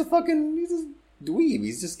 this guy's he's a dweeb.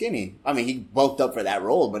 He's just skinny. I mean, he bulked up for that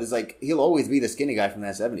role, but it's like he'll always be the skinny guy from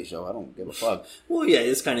that '70s show. I don't give a fuck. Well, yeah,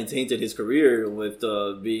 it's kind of tainted his career with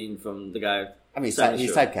being from the guy. I mean, he's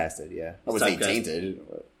typecasted. Yeah, I would say tainted.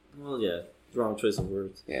 But... Well, yeah, wrong choice of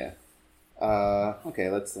words. Yeah. Okay,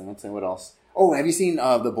 let's see what else. Oh, have you seen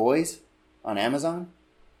The Boys on Amazon?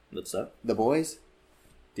 What's that? The Boys.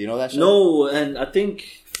 Do you know that show? No, and I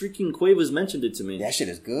think freaking Quavers mentioned it to me. That shit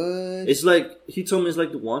is good. It's like he told me it's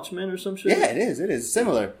like The Watchmen or some shit. Yeah, it is. It is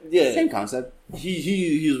similar. Yeah, same concept.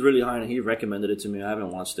 He was really high and he recommended it to me. I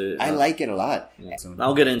haven't watched it. I like it a lot. Yeah.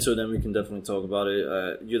 I'll get into it. Then we can definitely talk about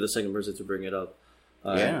it. You're the second person to bring it up.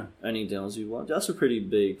 Yeah. Anything else you want? That's a pretty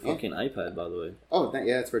big fucking iPad, by the way. Oh,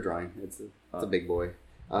 yeah, it's for drawing. It's a big boy.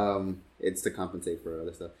 It's to compensate for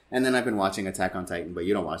other stuff. And then I've been watching Attack on Titan, but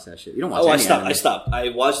you don't watch that shit. You don't watch. I stopped. I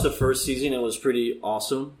watched the first season. It was pretty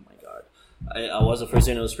awesome. Oh my god, I watched the first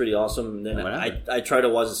season. It was pretty awesome. And then I tried to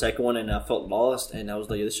watch the second one, and I felt lost. And I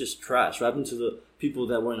was like, "This is just trash." What happened to the people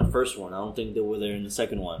that were in the first one? I don't think they were there in the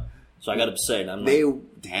second one. So I got upset.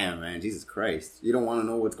 Damn, man, Jesus Christ! You don't want to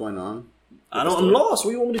know what's going on? I'm lost.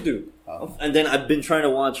 What do you want me to do? Oh. And then I've been trying to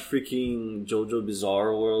watch freaking JoJo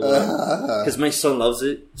Bizarre World because my son loves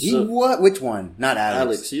it. So. What? Which one? Not Alex.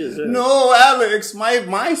 Alex, yes. No, Alex,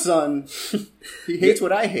 my son. He hates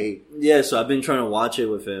what I hate. Yeah, so I've been trying to watch it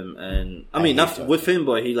with him, and I mean not with him,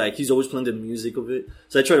 but he's always playing the music of it.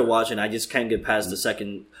 So I try to watch it, and I just can't get past the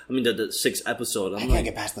sixth episode. I can't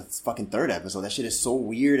get past the fucking third episode. That shit is so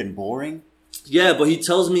weird and boring. Yeah, but he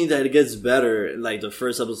tells me that it gets better. Like the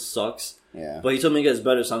first episode sucks. Yeah, but he told me it gets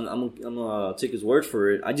better, so I'm gonna take his word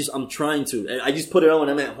for it. I'm trying to. I just put it on when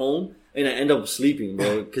I'm at home, and I end up sleeping,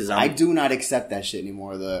 bro. Because I do not accept that shit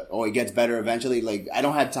anymore. It gets better eventually. Like I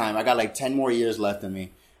don't have time. I got like 10 more years left in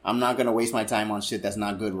me. I'm not gonna waste my time on shit that's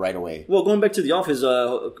not good right away. Well, going back to The Office,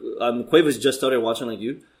 Cuevas just started watching like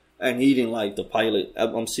you, and he didn't like the pilot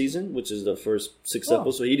season, which is the first 6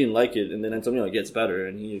 episodes. So he didn't like it, and then Antonio it gets better,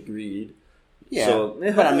 and he agreed. Yeah, so,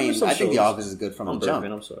 but I mean, I think The Office is good from the jump.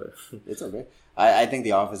 I'm sorry. It's okay. I think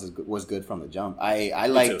The Office was good from the jump. I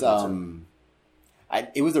liked.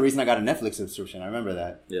 It was the reason I got a Netflix subscription. I remember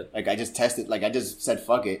that. Yeah. Like I just tested. Like I just said,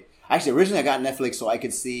 fuck it. Actually, originally I got Netflix so I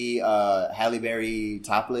could see Halle Berry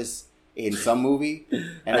topless in some movie.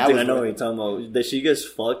 And I know what you're talking about. That she gets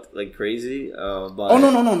fucked like crazy. Oh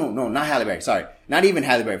no, not Halle Berry. Sorry, not even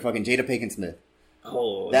Halle Berry. Fucking Jada Pinkett Smith.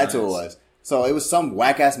 Oh, that's who it was. So it was some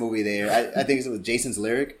whack ass movie there. I think it was Jason's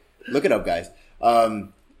Lyric. Look it up, guys.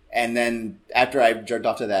 And then after I jerked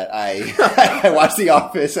off to that, I watched The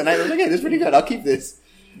Office, and I was like, "Hey, this is pretty good. I'll keep this."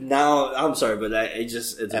 Now I'm sorry, but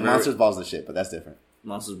it's Monsters Ball's the shit, but that's different.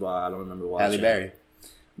 Monsters Ball, I don't remember watching. Halle Berry.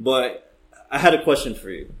 But I had a question for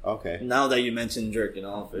you. Okay. Now that you mentioned jerking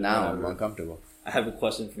off, now I'm uncomfortable. I have a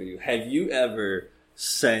question for you. Have you ever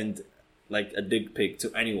sent like a dick pic to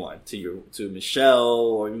anyone, to Michelle,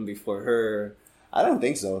 or even before her? I don't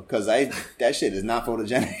think so, because that shit is not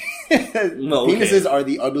photogenic. No, okay. Penises are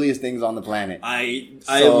the ugliest things on the planet. I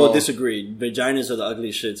will disagree. Vaginas are the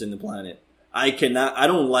ugliest shits in the planet. I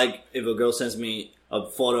don't like if a girl sends me a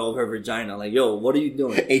photo of her vagina. Like, yo, what are you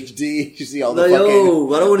doing? HD. You see all the I don't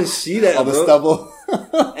want to see that, all bro. the stubble.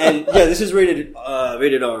 And yeah, this is rated R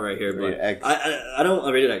right here, but rated X. I don't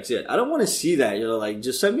rated X yet. I don't want to see that. Like,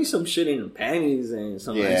 just send me some shit in panties and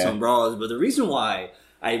some bras. But the reason why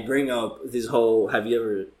I bring up this whole, have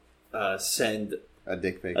you ever send a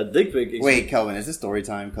dick pic? Wait, Kelvin, is this story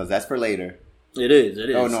time? Because that's for later. It is.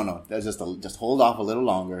 Oh no. That's just hold off a little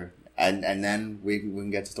longer. And then we can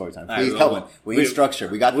get to story time. Please, right, Kelvin. We need structure.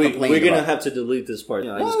 We got to complain. We're going to have to delete this part.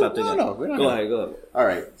 I just got to No. Go ahead. All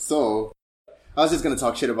right. So, I was just going to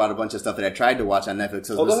talk shit about a bunch of stuff that I tried to watch on Netflix.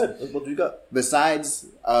 Go ahead. What do you got? Besides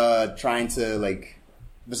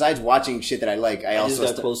besides watching shit that I like, I also...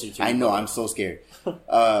 got closer to you. I know, I'm so scared.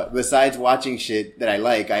 Besides watching shit that I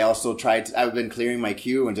like, I also I've been clearing my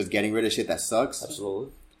queue and just getting rid of shit that sucks.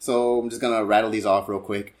 Absolutely. So, I'm just going to rattle these off real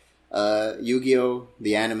quick. Yu-Gi-Oh!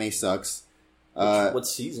 The anime sucks. What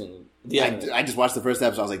season? I just watched the first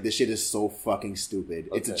episode. I was like, this shit is so fucking stupid.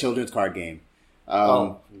 Okay. It's a children's card game.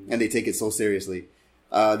 And they take it so seriously.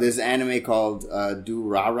 There's an anime called Do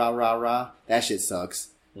Ra Ra Ra Ra. That shit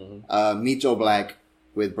sucks. Mm-hmm. Meet Joe Black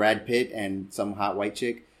with Brad Pitt and some hot white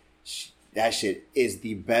chick. That shit is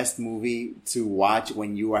the best movie to watch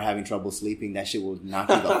when you are having trouble sleeping. That shit will knock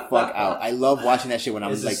you the fuck out. I love watching that shit when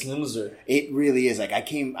I'm like... snoozer. It really is. Like,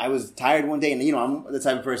 I was tired one day, and I'm the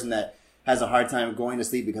type of person that has a hard time going to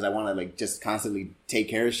sleep because I want to like just constantly take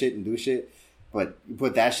care of shit and do shit. But you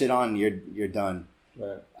put that shit on, you're done.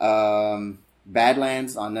 Right.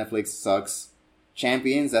 Badlands on Netflix sucks.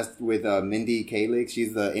 Champions, that's with Mindy Kaling.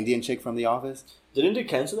 She's the Indian chick from The Office. Didn't they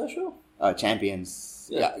cancel that show? Champions.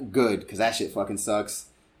 Yeah, good, because that shit fucking sucks.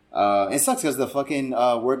 It sucks because the fucking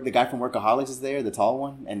the guy from Workaholics is there, the tall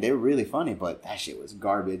one, and they're really funny, but that shit was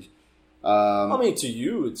garbage. I mean, to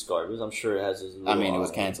you, it's garbage. I'm sure it has. I mean, it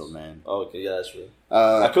was canceled, man. Oh, okay, yeah, that's true.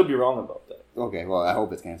 I could be wrong about that. Okay, well, I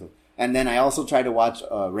hope it's canceled. And then I also tried to watch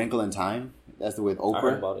Wrinkle in Time. That's with Oprah. I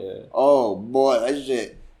heard about it. Yeah. Oh boy, that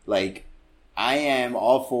shit! Like, I am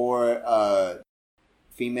all for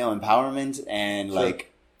female empowerment and like.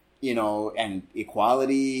 And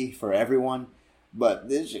equality for everyone. But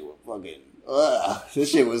this shit was fucking...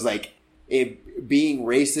 This shit was like... being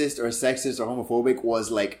racist or sexist or homophobic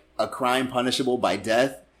was like a crime punishable by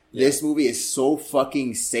death. Yeah. This movie is so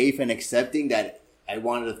fucking safe and accepting that I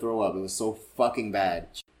wanted to throw up. It was so fucking bad.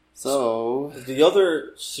 So... The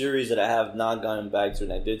other series that I have not gotten back to,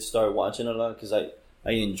 and I did start watching a lot because I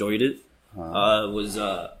enjoyed it, was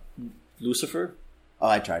Lucifer. Oh,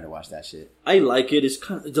 I tried to watch that shit. I like it. It's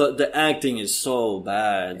kind of, the acting is so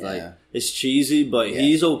bad. Yeah. Like, it's cheesy, but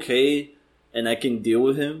he's okay. and I can deal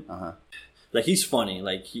with him. Uh-huh. He's funny.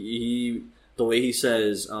 He the way he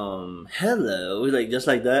says hello, just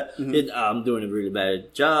like that. I'm doing a really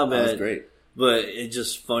bad job. That's great. But it's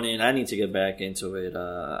just funny, and I need to get back into it.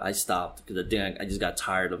 I stopped because I just got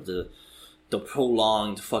tired of the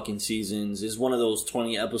prolonged fucking seasons. It's one of those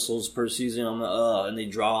 20 episodes per season. I'm like, and they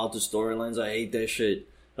draw out the storylines. I hate that shit.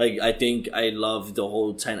 I think I love the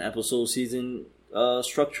whole 10 episode season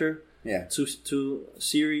structure. Yeah. To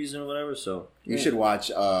series and whatever. So you should watch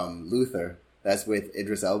Luther. That's with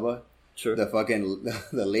Idris Elba. Sure.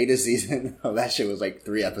 The latest season of that shit was like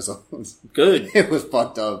 3 episodes. Good. It was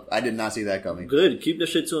fucked up. I did not see that coming. Good. Keep the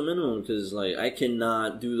shit to a minimum because I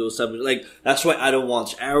cannot do those type of that's why I don't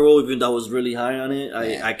watch Arrow even though I was really high on it.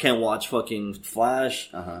 I can't watch fucking Flash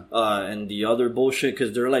and the other bullshit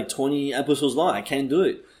because they're 20 episodes long. I can't do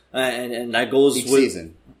it. And that goes each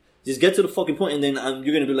season. Just get to the fucking point and then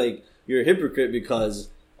you're gonna be like you're a hypocrite because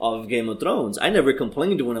of Game of Thrones. I never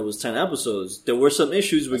complained when it was 10 episodes. There were some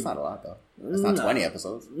issues with... That's not a lot, though. That's not 20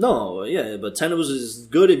 episodes. No, yeah, but 10 episodes is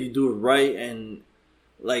good if you do it right. And,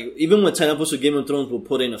 even with 10 episodes, Game of Thrones will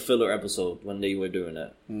put in a filler episode when they were doing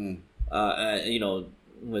that.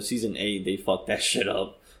 With season 8, they fucked that shit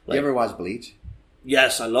up. You ever watch Bleach?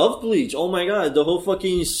 Yes, I love Bleach. Oh my god, the whole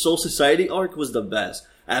fucking Soul Society arc was the best.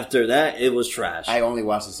 After that, it was trash. I only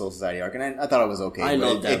watched the Soul Society arc, and I thought it was okay. I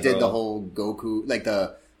love that, It did the whole Goku,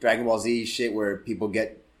 the Dragon Ball Z shit where people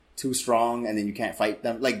get too strong and then you can't fight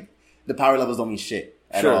them. The power levels don't mean shit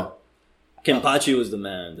at all. Kenpachi was the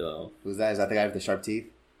man, though. Who's that? Is that the guy with the sharp teeth?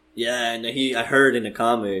 Yeah, and I heard in the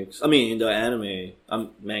comics, in the anime,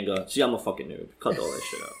 manga. See, I'm a fucking nerd. Cut all that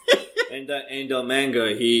shit out. In the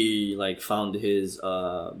manga, he, found his,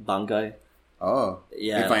 Bankai. Oh.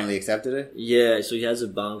 Yeah. He finally accepted it? Yeah, so he has a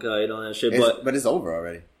Bankai and all that shit. But it's over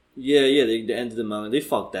already. Yeah, they ended the manga. They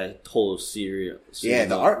fucked that whole series. Yeah,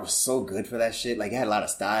 the art was so good for that shit. It had a lot of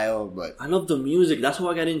style, but... I love the music. That's how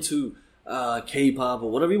I got into K-pop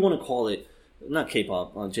or whatever you want to call it. Not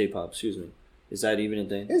K-pop, J-pop, excuse me. Is that even a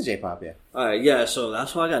thing? It's J-pop, yeah. Alright, yeah, so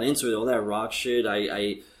that's how I got into it. All that rock shit.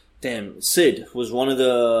 Damn, Sid was one of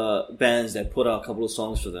the bands that put out a couple of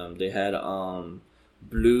songs for them. They had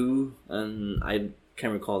Blue, and I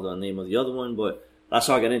can't recall the name of the other one, but... That's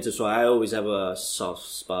how I got into it, so I always have a soft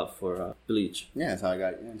spot for Bleach. Yeah, that's how I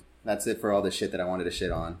got it. Yeah. That's it for all the shit that I wanted to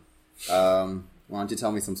shit on. Why don't you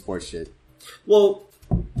tell me some sports shit? Well,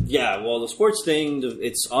 the sports thing,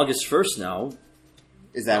 it's August 1st now.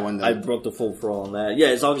 Is that when I broke the full throttle on that. Yeah,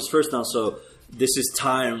 it's August 1st now, so this is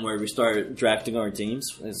time where we start drafting our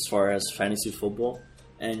teams as far as fantasy football.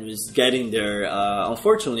 And it's getting there.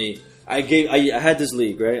 Unfortunately, I had this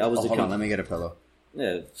league, right? Hold on, let me get a pillow.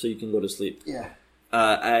 Yeah, so you can go to sleep. Yeah.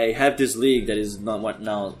 I have this league that is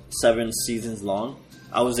now 7 seasons long.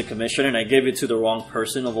 I was the commissioner and I gave it to the wrong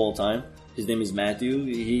person of all time. His name is Matthew.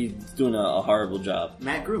 He's doing a horrible job.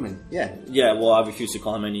 Matt Grumman. Yeah. Yeah, well, I refuse to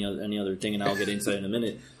call him any other thing, and I'll get into it in a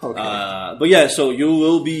minute. Okay. But yeah, so you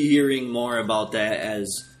will be hearing more about that as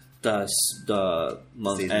the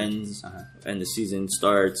month ends and the season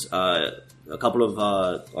starts. A couple of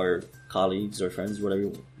our colleagues or friends,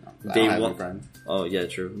 whatever, they want. Oh yeah,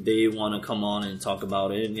 true. They want to come on and talk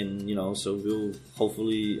about it, and so we'll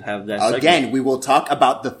hopefully have that. Again, segment. We will talk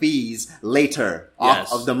about the fees later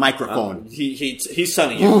off of the microphone. He's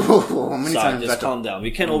telling you. Sorry, just calm down. We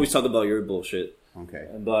can't always talk about your bullshit. Okay.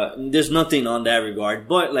 But there's nothing on that regard.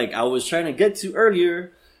 But I was trying to get to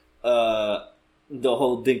earlier, the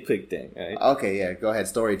whole dick pic thing. Right? Okay, yeah. Go ahead.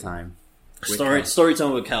 Story time. Story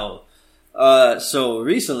time with Cal. So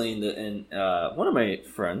recently, in one of my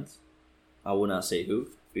friends. I will not say who,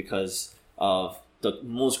 because of the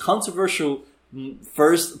most controversial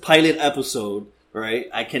first pilot episode, right?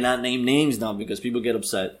 I cannot name names now because people get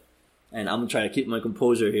upset. And I'm going to try to keep my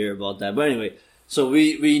composure here about that. But anyway, so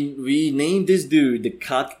we named this dude the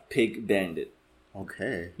Cockpig Bandit.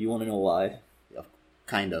 Okay. You want to know why? Yeah,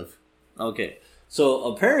 kind of. Okay. So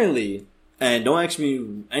apparently, and don't ask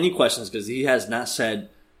me any questions because he has not said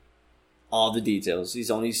all the details. He's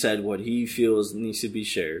only said what he feels needs to be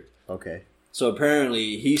shared. Okay. So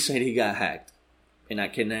apparently, he said he got hacked, and I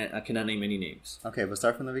cannot name any names. Okay, but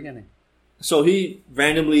start from the beginning. So he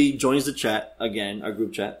randomly joins the chat again, our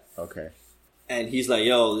group chat. Okay. And he's like,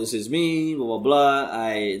 "Yo, this is me, blah blah blah.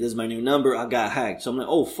 This is my new number. I got hacked." So I'm like,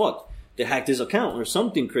 "Oh fuck, they hacked his account or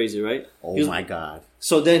something crazy, right?" Oh my god.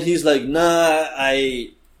 So then he's like, "Nah,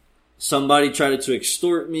 somebody tried to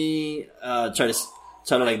extort me, try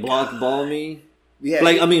to blackball me." Yeah,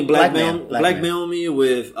 blackmail me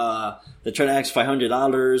with they're trying to ask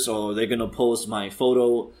 $500, or they're gonna post my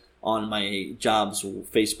photo on my job's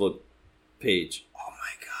Facebook page. Oh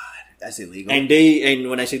my god! That's illegal. And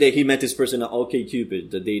when I say they, he met this person on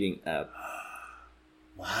OkCupid, the dating app.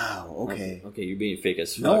 Wow. Okay. Okay, you're being fake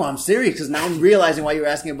as fuck. No, I'm serious because now I'm realizing why you were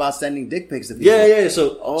asking about sending dick pics to people. Yeah.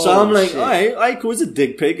 So I'm like, shit. all right, cool. It's a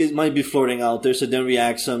dick pic. It might be floating out there. So then we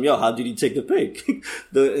ask him, yo, how did he take the pic?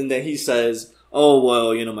 And then he says, oh,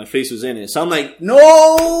 well, my face was in it. So I'm like,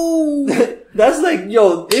 no. that's like,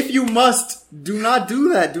 yo, If you must, do not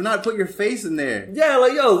do that. Do not put your face in there. yeah,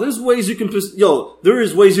 like, yo, there is ways you can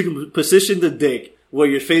position the dick where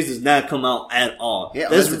your face does not come out at all. Yeah,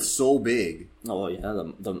 That's unless it's so big. Oh, yeah,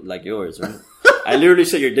 like yours, right? I literally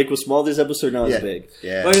said your dick was small this episode, now it's big.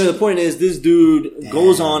 Yeah. But the point is, this dude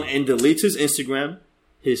goes on and deletes his Instagram,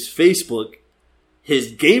 his Facebook,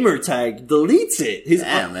 his gamer tag, deletes it.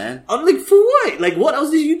 Damn, man. I'm like, for what? Like, what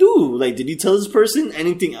else did you do? Like, did you tell this person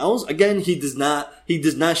anything else? Again, he does not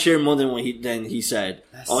share more than what he said.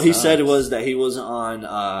 All he said was that he was on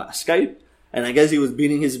Skype, and I guess he was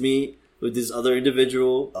beating his meat with this other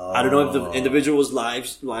individual. I don't know if the individual was live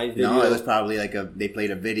video. No, it was probably like they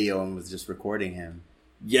played a video and was just recording him.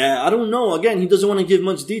 Yeah, I don't know. Again, he doesn't want to give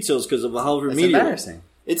much details because of how remedial. It's embarrassing.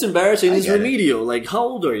 It's embarrassing. It's get it. remedial. Like, how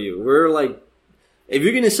old are you? We're like, if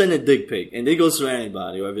you're gonna send a dick pic and it goes to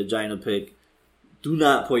anybody or a vagina pic, do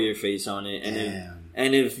not put your face on it.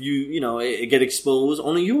 And if you it get exposed,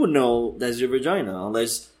 only you would know that's your vagina,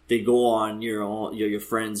 unless they go on your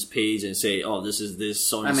friend's page and say, "Oh, this is this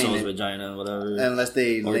so and so's vagina," whatever. Unless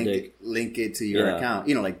they link it to your account,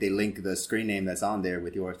 like they link the screen name that's on there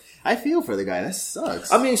with yours. I feel for the guy. That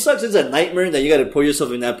sucks. I mean, it sucks. It's a nightmare that you got to put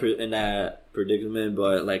yourself in that predicament.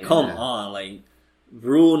 But like, come on, like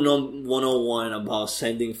rule 101 about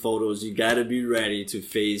sending photos, you got to be ready to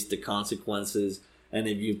face the consequences. And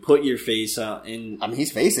if you put your face out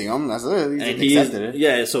he's facing him. That's it. He's accepted it.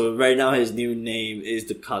 Yeah, so right now his new name is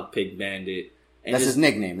the Cockpit Bandit. And that's his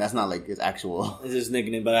nickname. That's not like his actual. It's his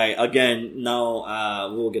nickname, but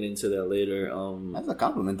we'll get into that later. That's a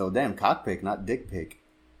compliment though. Damn, cockpick, not dick pick.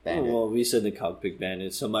 Bandit. Well, we said the Cockpit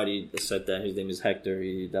Bandit. Somebody said that his name is Hector.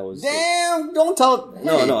 Don't tell. Hey.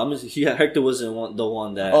 No. Hector wasn't the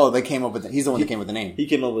one that. Oh, they came up with. He's the one that came with the name. He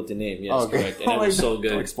came up with the name. Yes, correct. And it was so good.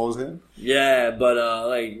 Don't expose him. Yeah, but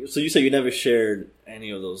so you said you never shared any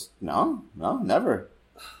of those? No, never.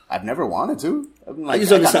 I've never wanted to. I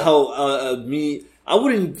just understand how I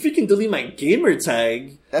wouldn't freaking delete my gamer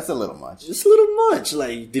tag. That's a little much. It's a little much.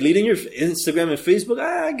 Like, deleting your Instagram and Facebook,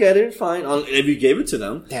 I get it, fine. If you gave it to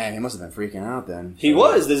them. Damn, he must have been freaking out then. He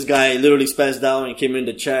was. This guy literally spazzed out and came in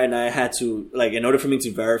the chat, and I had to, like, in order for me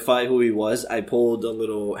to verify who he was, I pulled a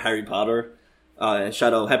little Harry Potter.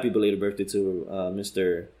 Shout out, happy belated birthday to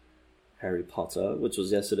Mr. Harry Potter, which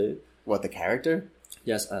was yesterday. What, the character?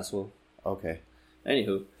 Yes, asshole. Okay.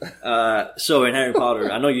 Anywho, so in Harry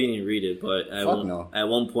Potter, I know you didn't read it, but at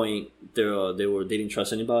one point they didn't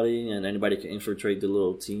trust anybody, and anybody can infiltrate the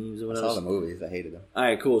little teams or whatever. I saw the movies. I hated them. All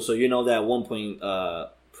right, cool. So that at one point,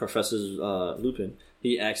 Professor Lupin,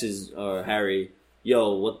 he asks Harry,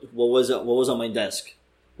 "Yo, what was on my desk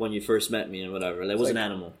when you first met me and whatever? Like, it was an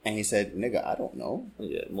animal." And he said, "Nigga, I don't know."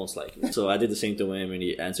 Yeah, most likely. So I did the same thing with him, and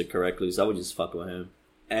he answered correctly. So I would just fuck with him.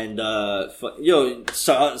 And,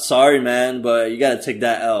 sorry, man, but you gotta take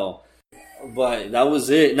that L. But that was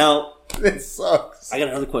it. Now, it sucks. I got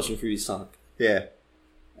another question for you, Sock. Yeah.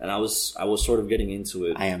 And I was sort of getting into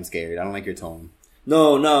it. I am scared. I don't like your tone.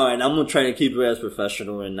 No, and I'm gonna try to keep it as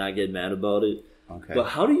professional and not get mad about it. Okay. But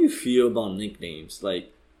how do you feel about nicknames?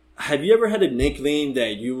 Like, have you ever had a nickname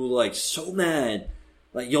that you were, like, so mad?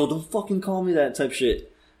 Like, yo, don't fucking call me that type shit.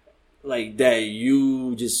 Like, that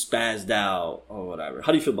you just spazzed out or whatever.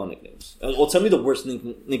 How do you feel about nicknames? Well, tell me the worst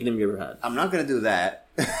nickname you ever had. I'm not going to do that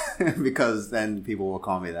because then people will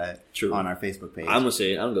call me that on our Facebook page. I'm going to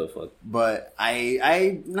say it. I don't give a fuck. But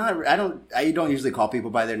I don't usually call people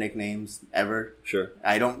by their nicknames ever. Sure.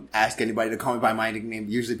 I don't ask anybody to call me by my nickname.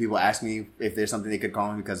 Usually people ask me if there's something they could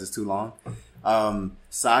call me because it's too long.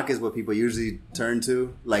 Sock is what people usually turn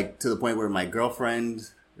to, like to the point where my girlfriend...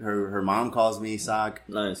 Her mom calls me Sock.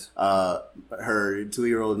 Nice. Her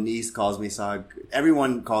 2-year-old niece calls me Sock.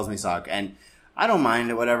 Everyone calls me Sock. And I don't mind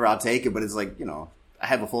it, whatever. I'll take it. But it's like, I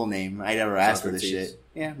have a full name. I never asked for this shit.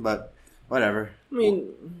 Yeah, but whatever. I mean,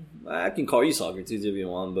 I can call you Socrates if you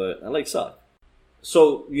want, but I like Sock.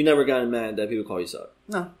 So you never gotten mad that people call you Sock?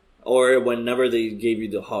 No. Or whenever they gave you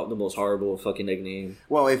the most horrible fucking nickname?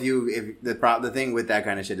 Well, if the thing with that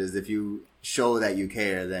kind of shit is if you show that you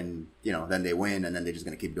care, then then they win, and then they're just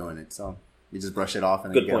gonna keep doing it. So you just brush it off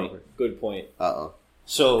and then get over it. Good point. Uh-oh.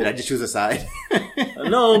 So did I just choose a side?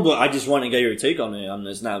 No, but I just want to get your take on it.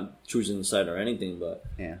 It's not choosing a side or anything, but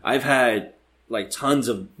yeah, I've had like tons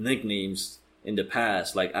of nicknames in the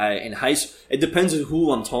past. Like in high school, it depends on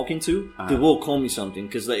who I'm talking to. They will call me something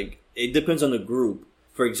because like it depends on the group.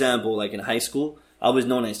 For example, like in high school, I was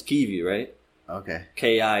known as Kiwi, right? Okay.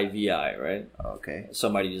 Kivi, right? Okay.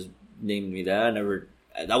 Somebody just named me that.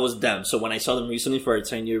 That was them. So when I saw them recently for a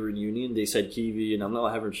 10-year reunion, they said Kiwi, and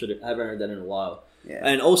I haven't heard that in a while. Yeah.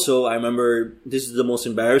 And also, I remember this is the most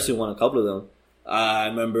embarrassing one. A couple of them. I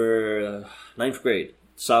remember ninth grade,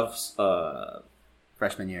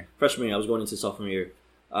 Freshman year. I was going into sophomore year.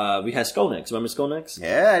 We had Skonex. Remember Skonex?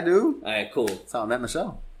 Yeah, I do. All right, cool. That's how I met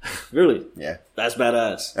Michelle. Really? Yeah. That's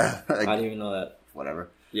badass. Like, I didn't even know that. Whatever.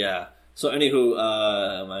 Yeah. So anywho,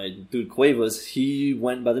 my dude Cuevas, he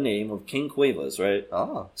went by the name of King Cuevas, right?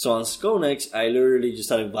 Oh. So on Skonex, I literally just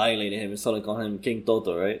started violating him and started calling him King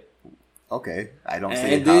Toto, right? Okay. I don't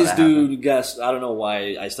see And how this that dude got, I don't know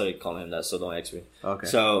why I started calling him that, so don't ask me. Okay.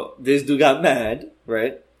 So this dude got mad,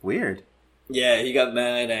 right? Weird. Yeah, he got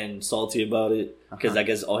mad and salty about it because I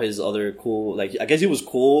guess all his other cool, like I guess he was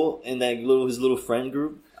cool in that his little friend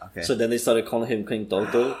group. Okay. So then they started calling him King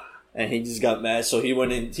Toto, and he just got mad. So he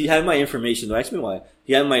went in. He had my information. Don't ask me why.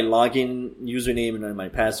 He had my login username and my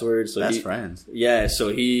password. So Best friends. Yeah. So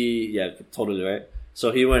totally right.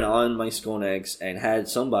 So he went on my Skonex and had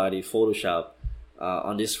somebody Photoshop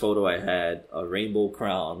on this photo. I had a rainbow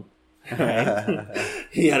crown. Right?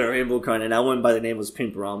 He had a rainbow crown, and I went by the name was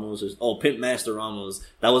Pimp Ramos Pimp Master Ramos.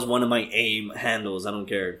 That was one of my AIM handles. I don't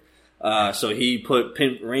care. So he put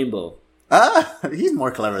Pimp Rainbow. He's more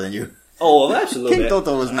clever than you. Oh, well, that's a little King bit.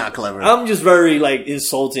 Toto was not clever. I'm just very like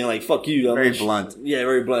insulting, like fuck you. Very blunt. Yeah,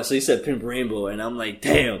 very blunt. So he said Pimp Rainbow, and I'm like,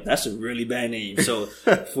 damn, that's a really bad name. So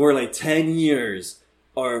for like 10 years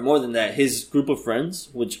or more than that, his group of friends,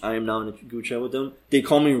 which I am now in a group chat with them, they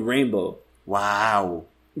call me Rainbow. Wow.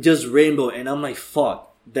 Just Rainbow, and I'm like,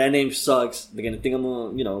 fuck, that name sucks. They're gonna think I'm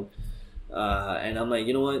and I'm like,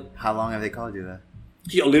 you know what? How long have they called you that?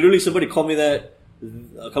 Yo, literally, somebody called me that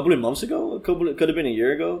a couple of months ago. Could have been a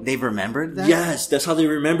year ago. They've remembered that? Yes, that's how they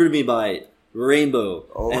remembered me by it. Rainbow.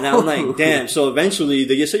 Oh. And I'm like, damn. So eventually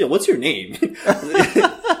they just say, yo, what's your name?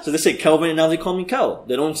 So they say Kelvin, and now they call me Kel.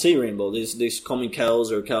 They don't say Rainbow. They just call me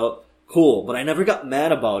Kels or Kel. Cool. But I never got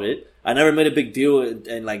mad about it. I never made a big deal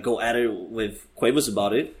and like go at it with Cuevas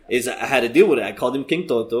about it. I had to deal with it. I called him King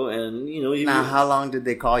Toto, and Now, how long did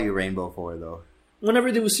they call you Rainbow for, though?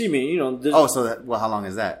 Whenever they would see me, How long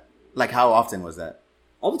is that? Like, how often was that?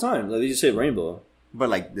 all the time. Like, they just say Rainbow. But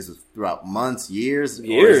like, this was throughout months, years?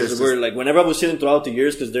 Years. Where like whenever I would see them throughout the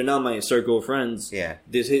years, because they're not my circle of friends. Yeah.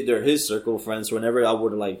 They're his circle of friends. So whenever I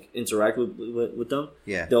would like interact with them,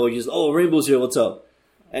 yeah, they'll just, oh, Rainbow's here, what's up?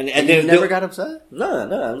 And you never got upset? No.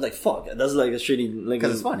 I'm like, fuck. That's like a shitty.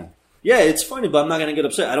 Because it's funny. Yeah, it's funny, but I'm not gonna get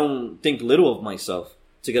upset. I don't think little of myself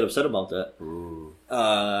to get upset about that. Ooh.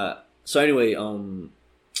 So anyway,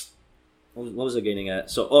 what was I getting at?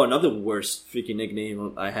 So, another worst freaking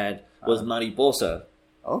nickname I had was Mariposa.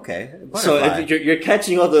 Okay. So you're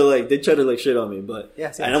catching all the like, they try to like shit on me, but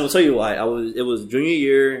yes. And I'm gonna tell you why. It was junior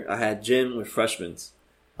year. I had gym with freshmen.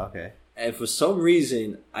 Okay. And for some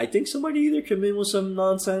reason, I think somebody either came in with some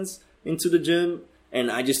nonsense into the gym,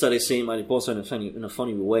 and I just started saying Mariposa in a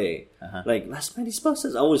funny way. Like, las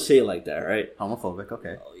mariposas. I always say it like that, right? Homophobic,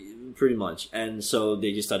 okay. Pretty much. And so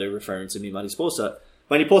they just started referring to me Mariposa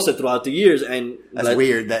throughout the years. And that's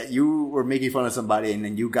weird that you were making fun of somebody and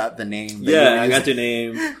then you got the name. Yeah, I got the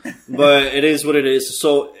name. But it is what it is.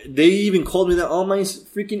 So they even called me that on my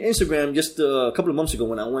freaking Instagram just a couple of months ago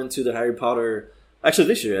when I went to the Harry Potter. Actually,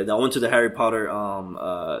 this year, I went to the Harry Potter,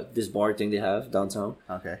 this bar thing they have downtown.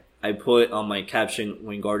 Okay. I put on my caption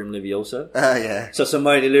Wingardium Leviosa. Yeah. So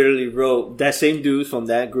somebody literally wrote, that same dude from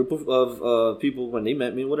that group of people when they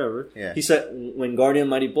met me, whatever. Yeah. He said Wingardium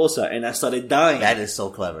Mariposa, and I started dying. That is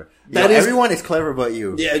so clever. Everyone is clever but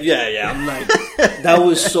you. Yeah. I'm like, that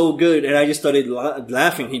was so good. And I just started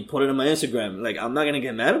laughing. He put it on my Instagram. Like, I'm not going to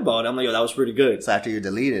get mad about it. I'm like, yo, that was pretty good. So after you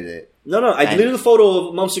deleted it. No, I deleted the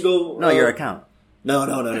photo months ago. No, your account. No.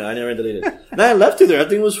 I never deleted it. And I left it there. I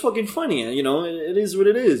think it was fucking funny. And, it is what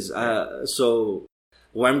it is. So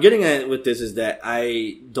what I'm getting at with this is that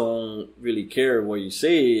I don't really care what you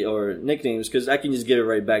say or nicknames because I can just give it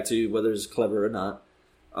right back to you whether it's clever or not.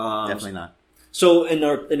 Definitely not. So in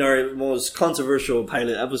our most controversial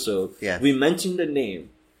pilot episode, we mentioned the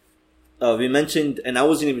name. We mentioned, and I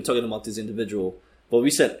wasn't even talking about this individual, but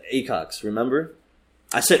we said Acox, remember?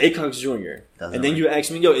 I said Acox Jr. And then you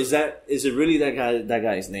asked me, yo, is it really that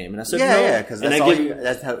guy's name? And I said, no. Yeah, because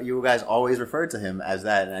that's how you guys always referred to him as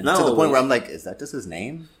that. And to the point where I'm like, is that just his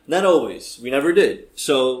name? Not always. We never did.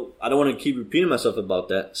 So I don't want to keep repeating myself about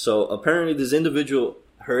that. So apparently this individual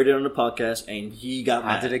heard it on the podcast, and he got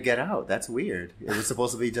mad. How did it get out? That's weird. It was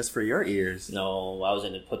supposed to be just for your ears. No, I was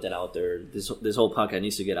going to put that out there. This whole podcast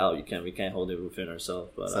needs to get out. We can't hold it within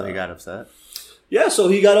ourselves. But, so he got upset? Yeah, so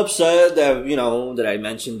he got upset that, that I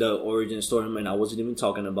mentioned the origin story, and I wasn't even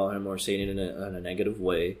talking about him or saying it in a negative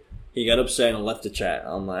way. He got upset and left the chat.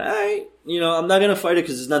 I'm like, all right, I'm not going to fight it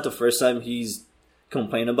because it's not the first time he's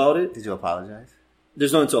complained about it. Did you apologize?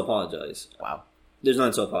 There's nothing to apologize. Wow. There's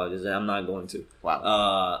nothing to apologize, and I'm not going to.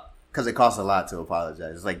 Wow. Because it costs a lot to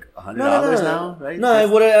apologize. It's like $100 now, right? No,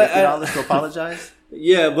 $50 to apologize?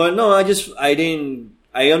 Yeah, but no,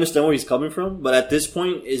 I understand where he's coming from, but at this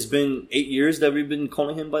point, it's been 8 years that we've been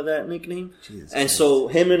calling him by that nickname. Jesus Christ. So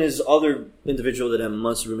him and his other individual that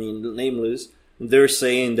must remain nameless, they're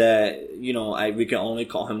saying that, we can only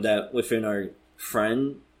call him that within our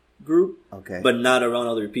friend group, but not around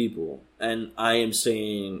other people. And I am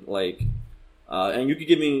saying, and you can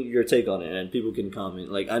give me your take on it, and people can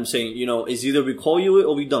comment. I'm saying, it's either we call you it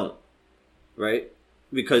or we don't, right?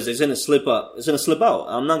 Because it's gonna slip up. It's gonna slip out.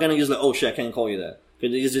 I'm not gonna just oh shit, I can't call you that.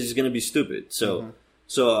 It's just gonna be stupid. So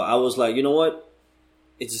I was like, you know what?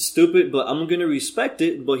 It's stupid, but I'm gonna respect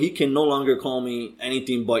it. But he can no longer call me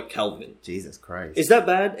anything but Calvin. Jesus Christ! Is that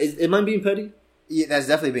bad? Am I being petty? Yeah, that's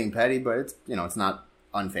definitely being petty, but it's it's not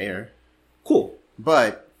unfair. Cool,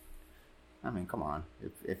 but. I mean, come on.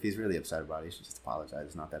 If he's really upset about it, he should just apologize.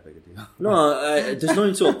 It's not that big a deal. No, there's no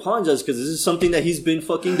need to apologize because this is something that he's been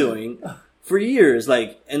fucking doing for years.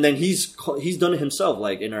 And then he's done it himself.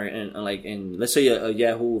 In let's say a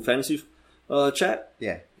Yahoo Fantasy chat.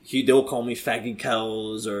 Yeah. They'll call me faggy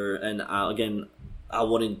cows I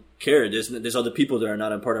wouldn't care. There's other people that are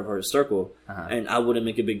not a part of our circle, and I wouldn't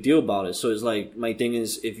make a big deal about it. So it's my thing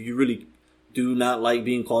is, if you really do not like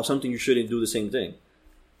being called something, you shouldn't do the same thing.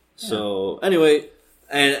 So anyway,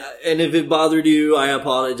 and if it bothered you, I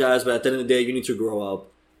apologize. But at the end of the day, you need to grow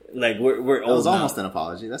up. We're old. It was almost an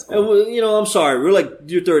apology. That's cool. And, I'm sorry. We're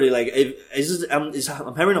you're 30.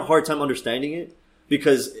 I'm having a hard time understanding it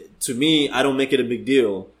because to me, I don't make it a big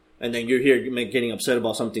deal, and then you're here getting upset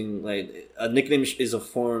about something. A nickname is a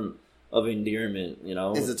form of endearment.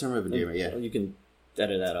 It's a term of endearment. Yeah, you can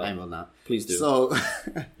edit that out. I will not. Please do. So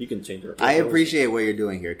you can change it. I appreciate what you're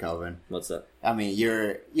doing here, Calvin. What's that? I mean,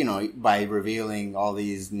 you're, by revealing all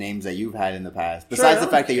these names that you've had in the past, besides the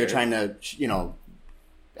fact that you're trying to,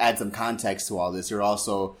 add some context to all this, you're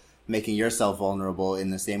also making yourself vulnerable in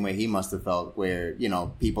the same way he must have felt, where,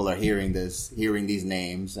 people are hearing these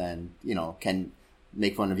names and, can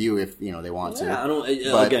make fun of you if, they want to. I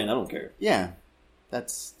don't care. Yeah.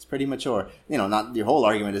 It's pretty mature. Not your whole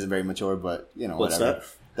argument isn't very mature, but What's whatever.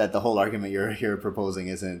 That the whole argument you're proposing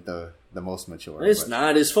isn't the most mature. It's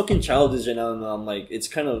not. It's fucking childish, and I'm it's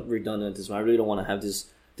kind of redundant. I really don't want to have this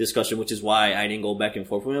discussion, which is why I didn't go back and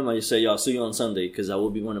forth with him. I just say, "Y'all see you on Sunday," because I will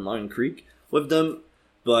be going to Mountain Creek with them.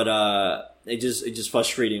 But it's just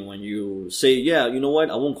frustrating when you say, "Yeah, you know what?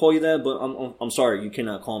 I won't call you that, but I'm sorry. You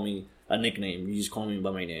cannot call me a nickname. You just call me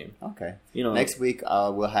by my name." Okay. Next week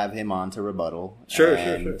we'll have him on to rebuttal. Sure.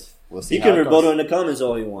 We'll see. You can rebuttal in the comments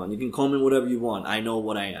all you want. You can call me whatever you want. I know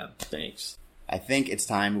what I am. Thanks. I think it's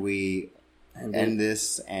time we end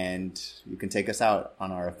this, and you can take us out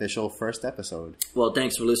on our official first episode. Well,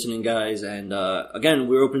 thanks for listening, guys. And again,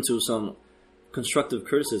 we're open to some constructive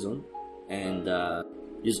criticism. And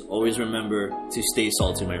just always remember to stay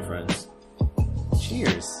salty, my friends.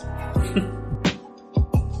 Cheers.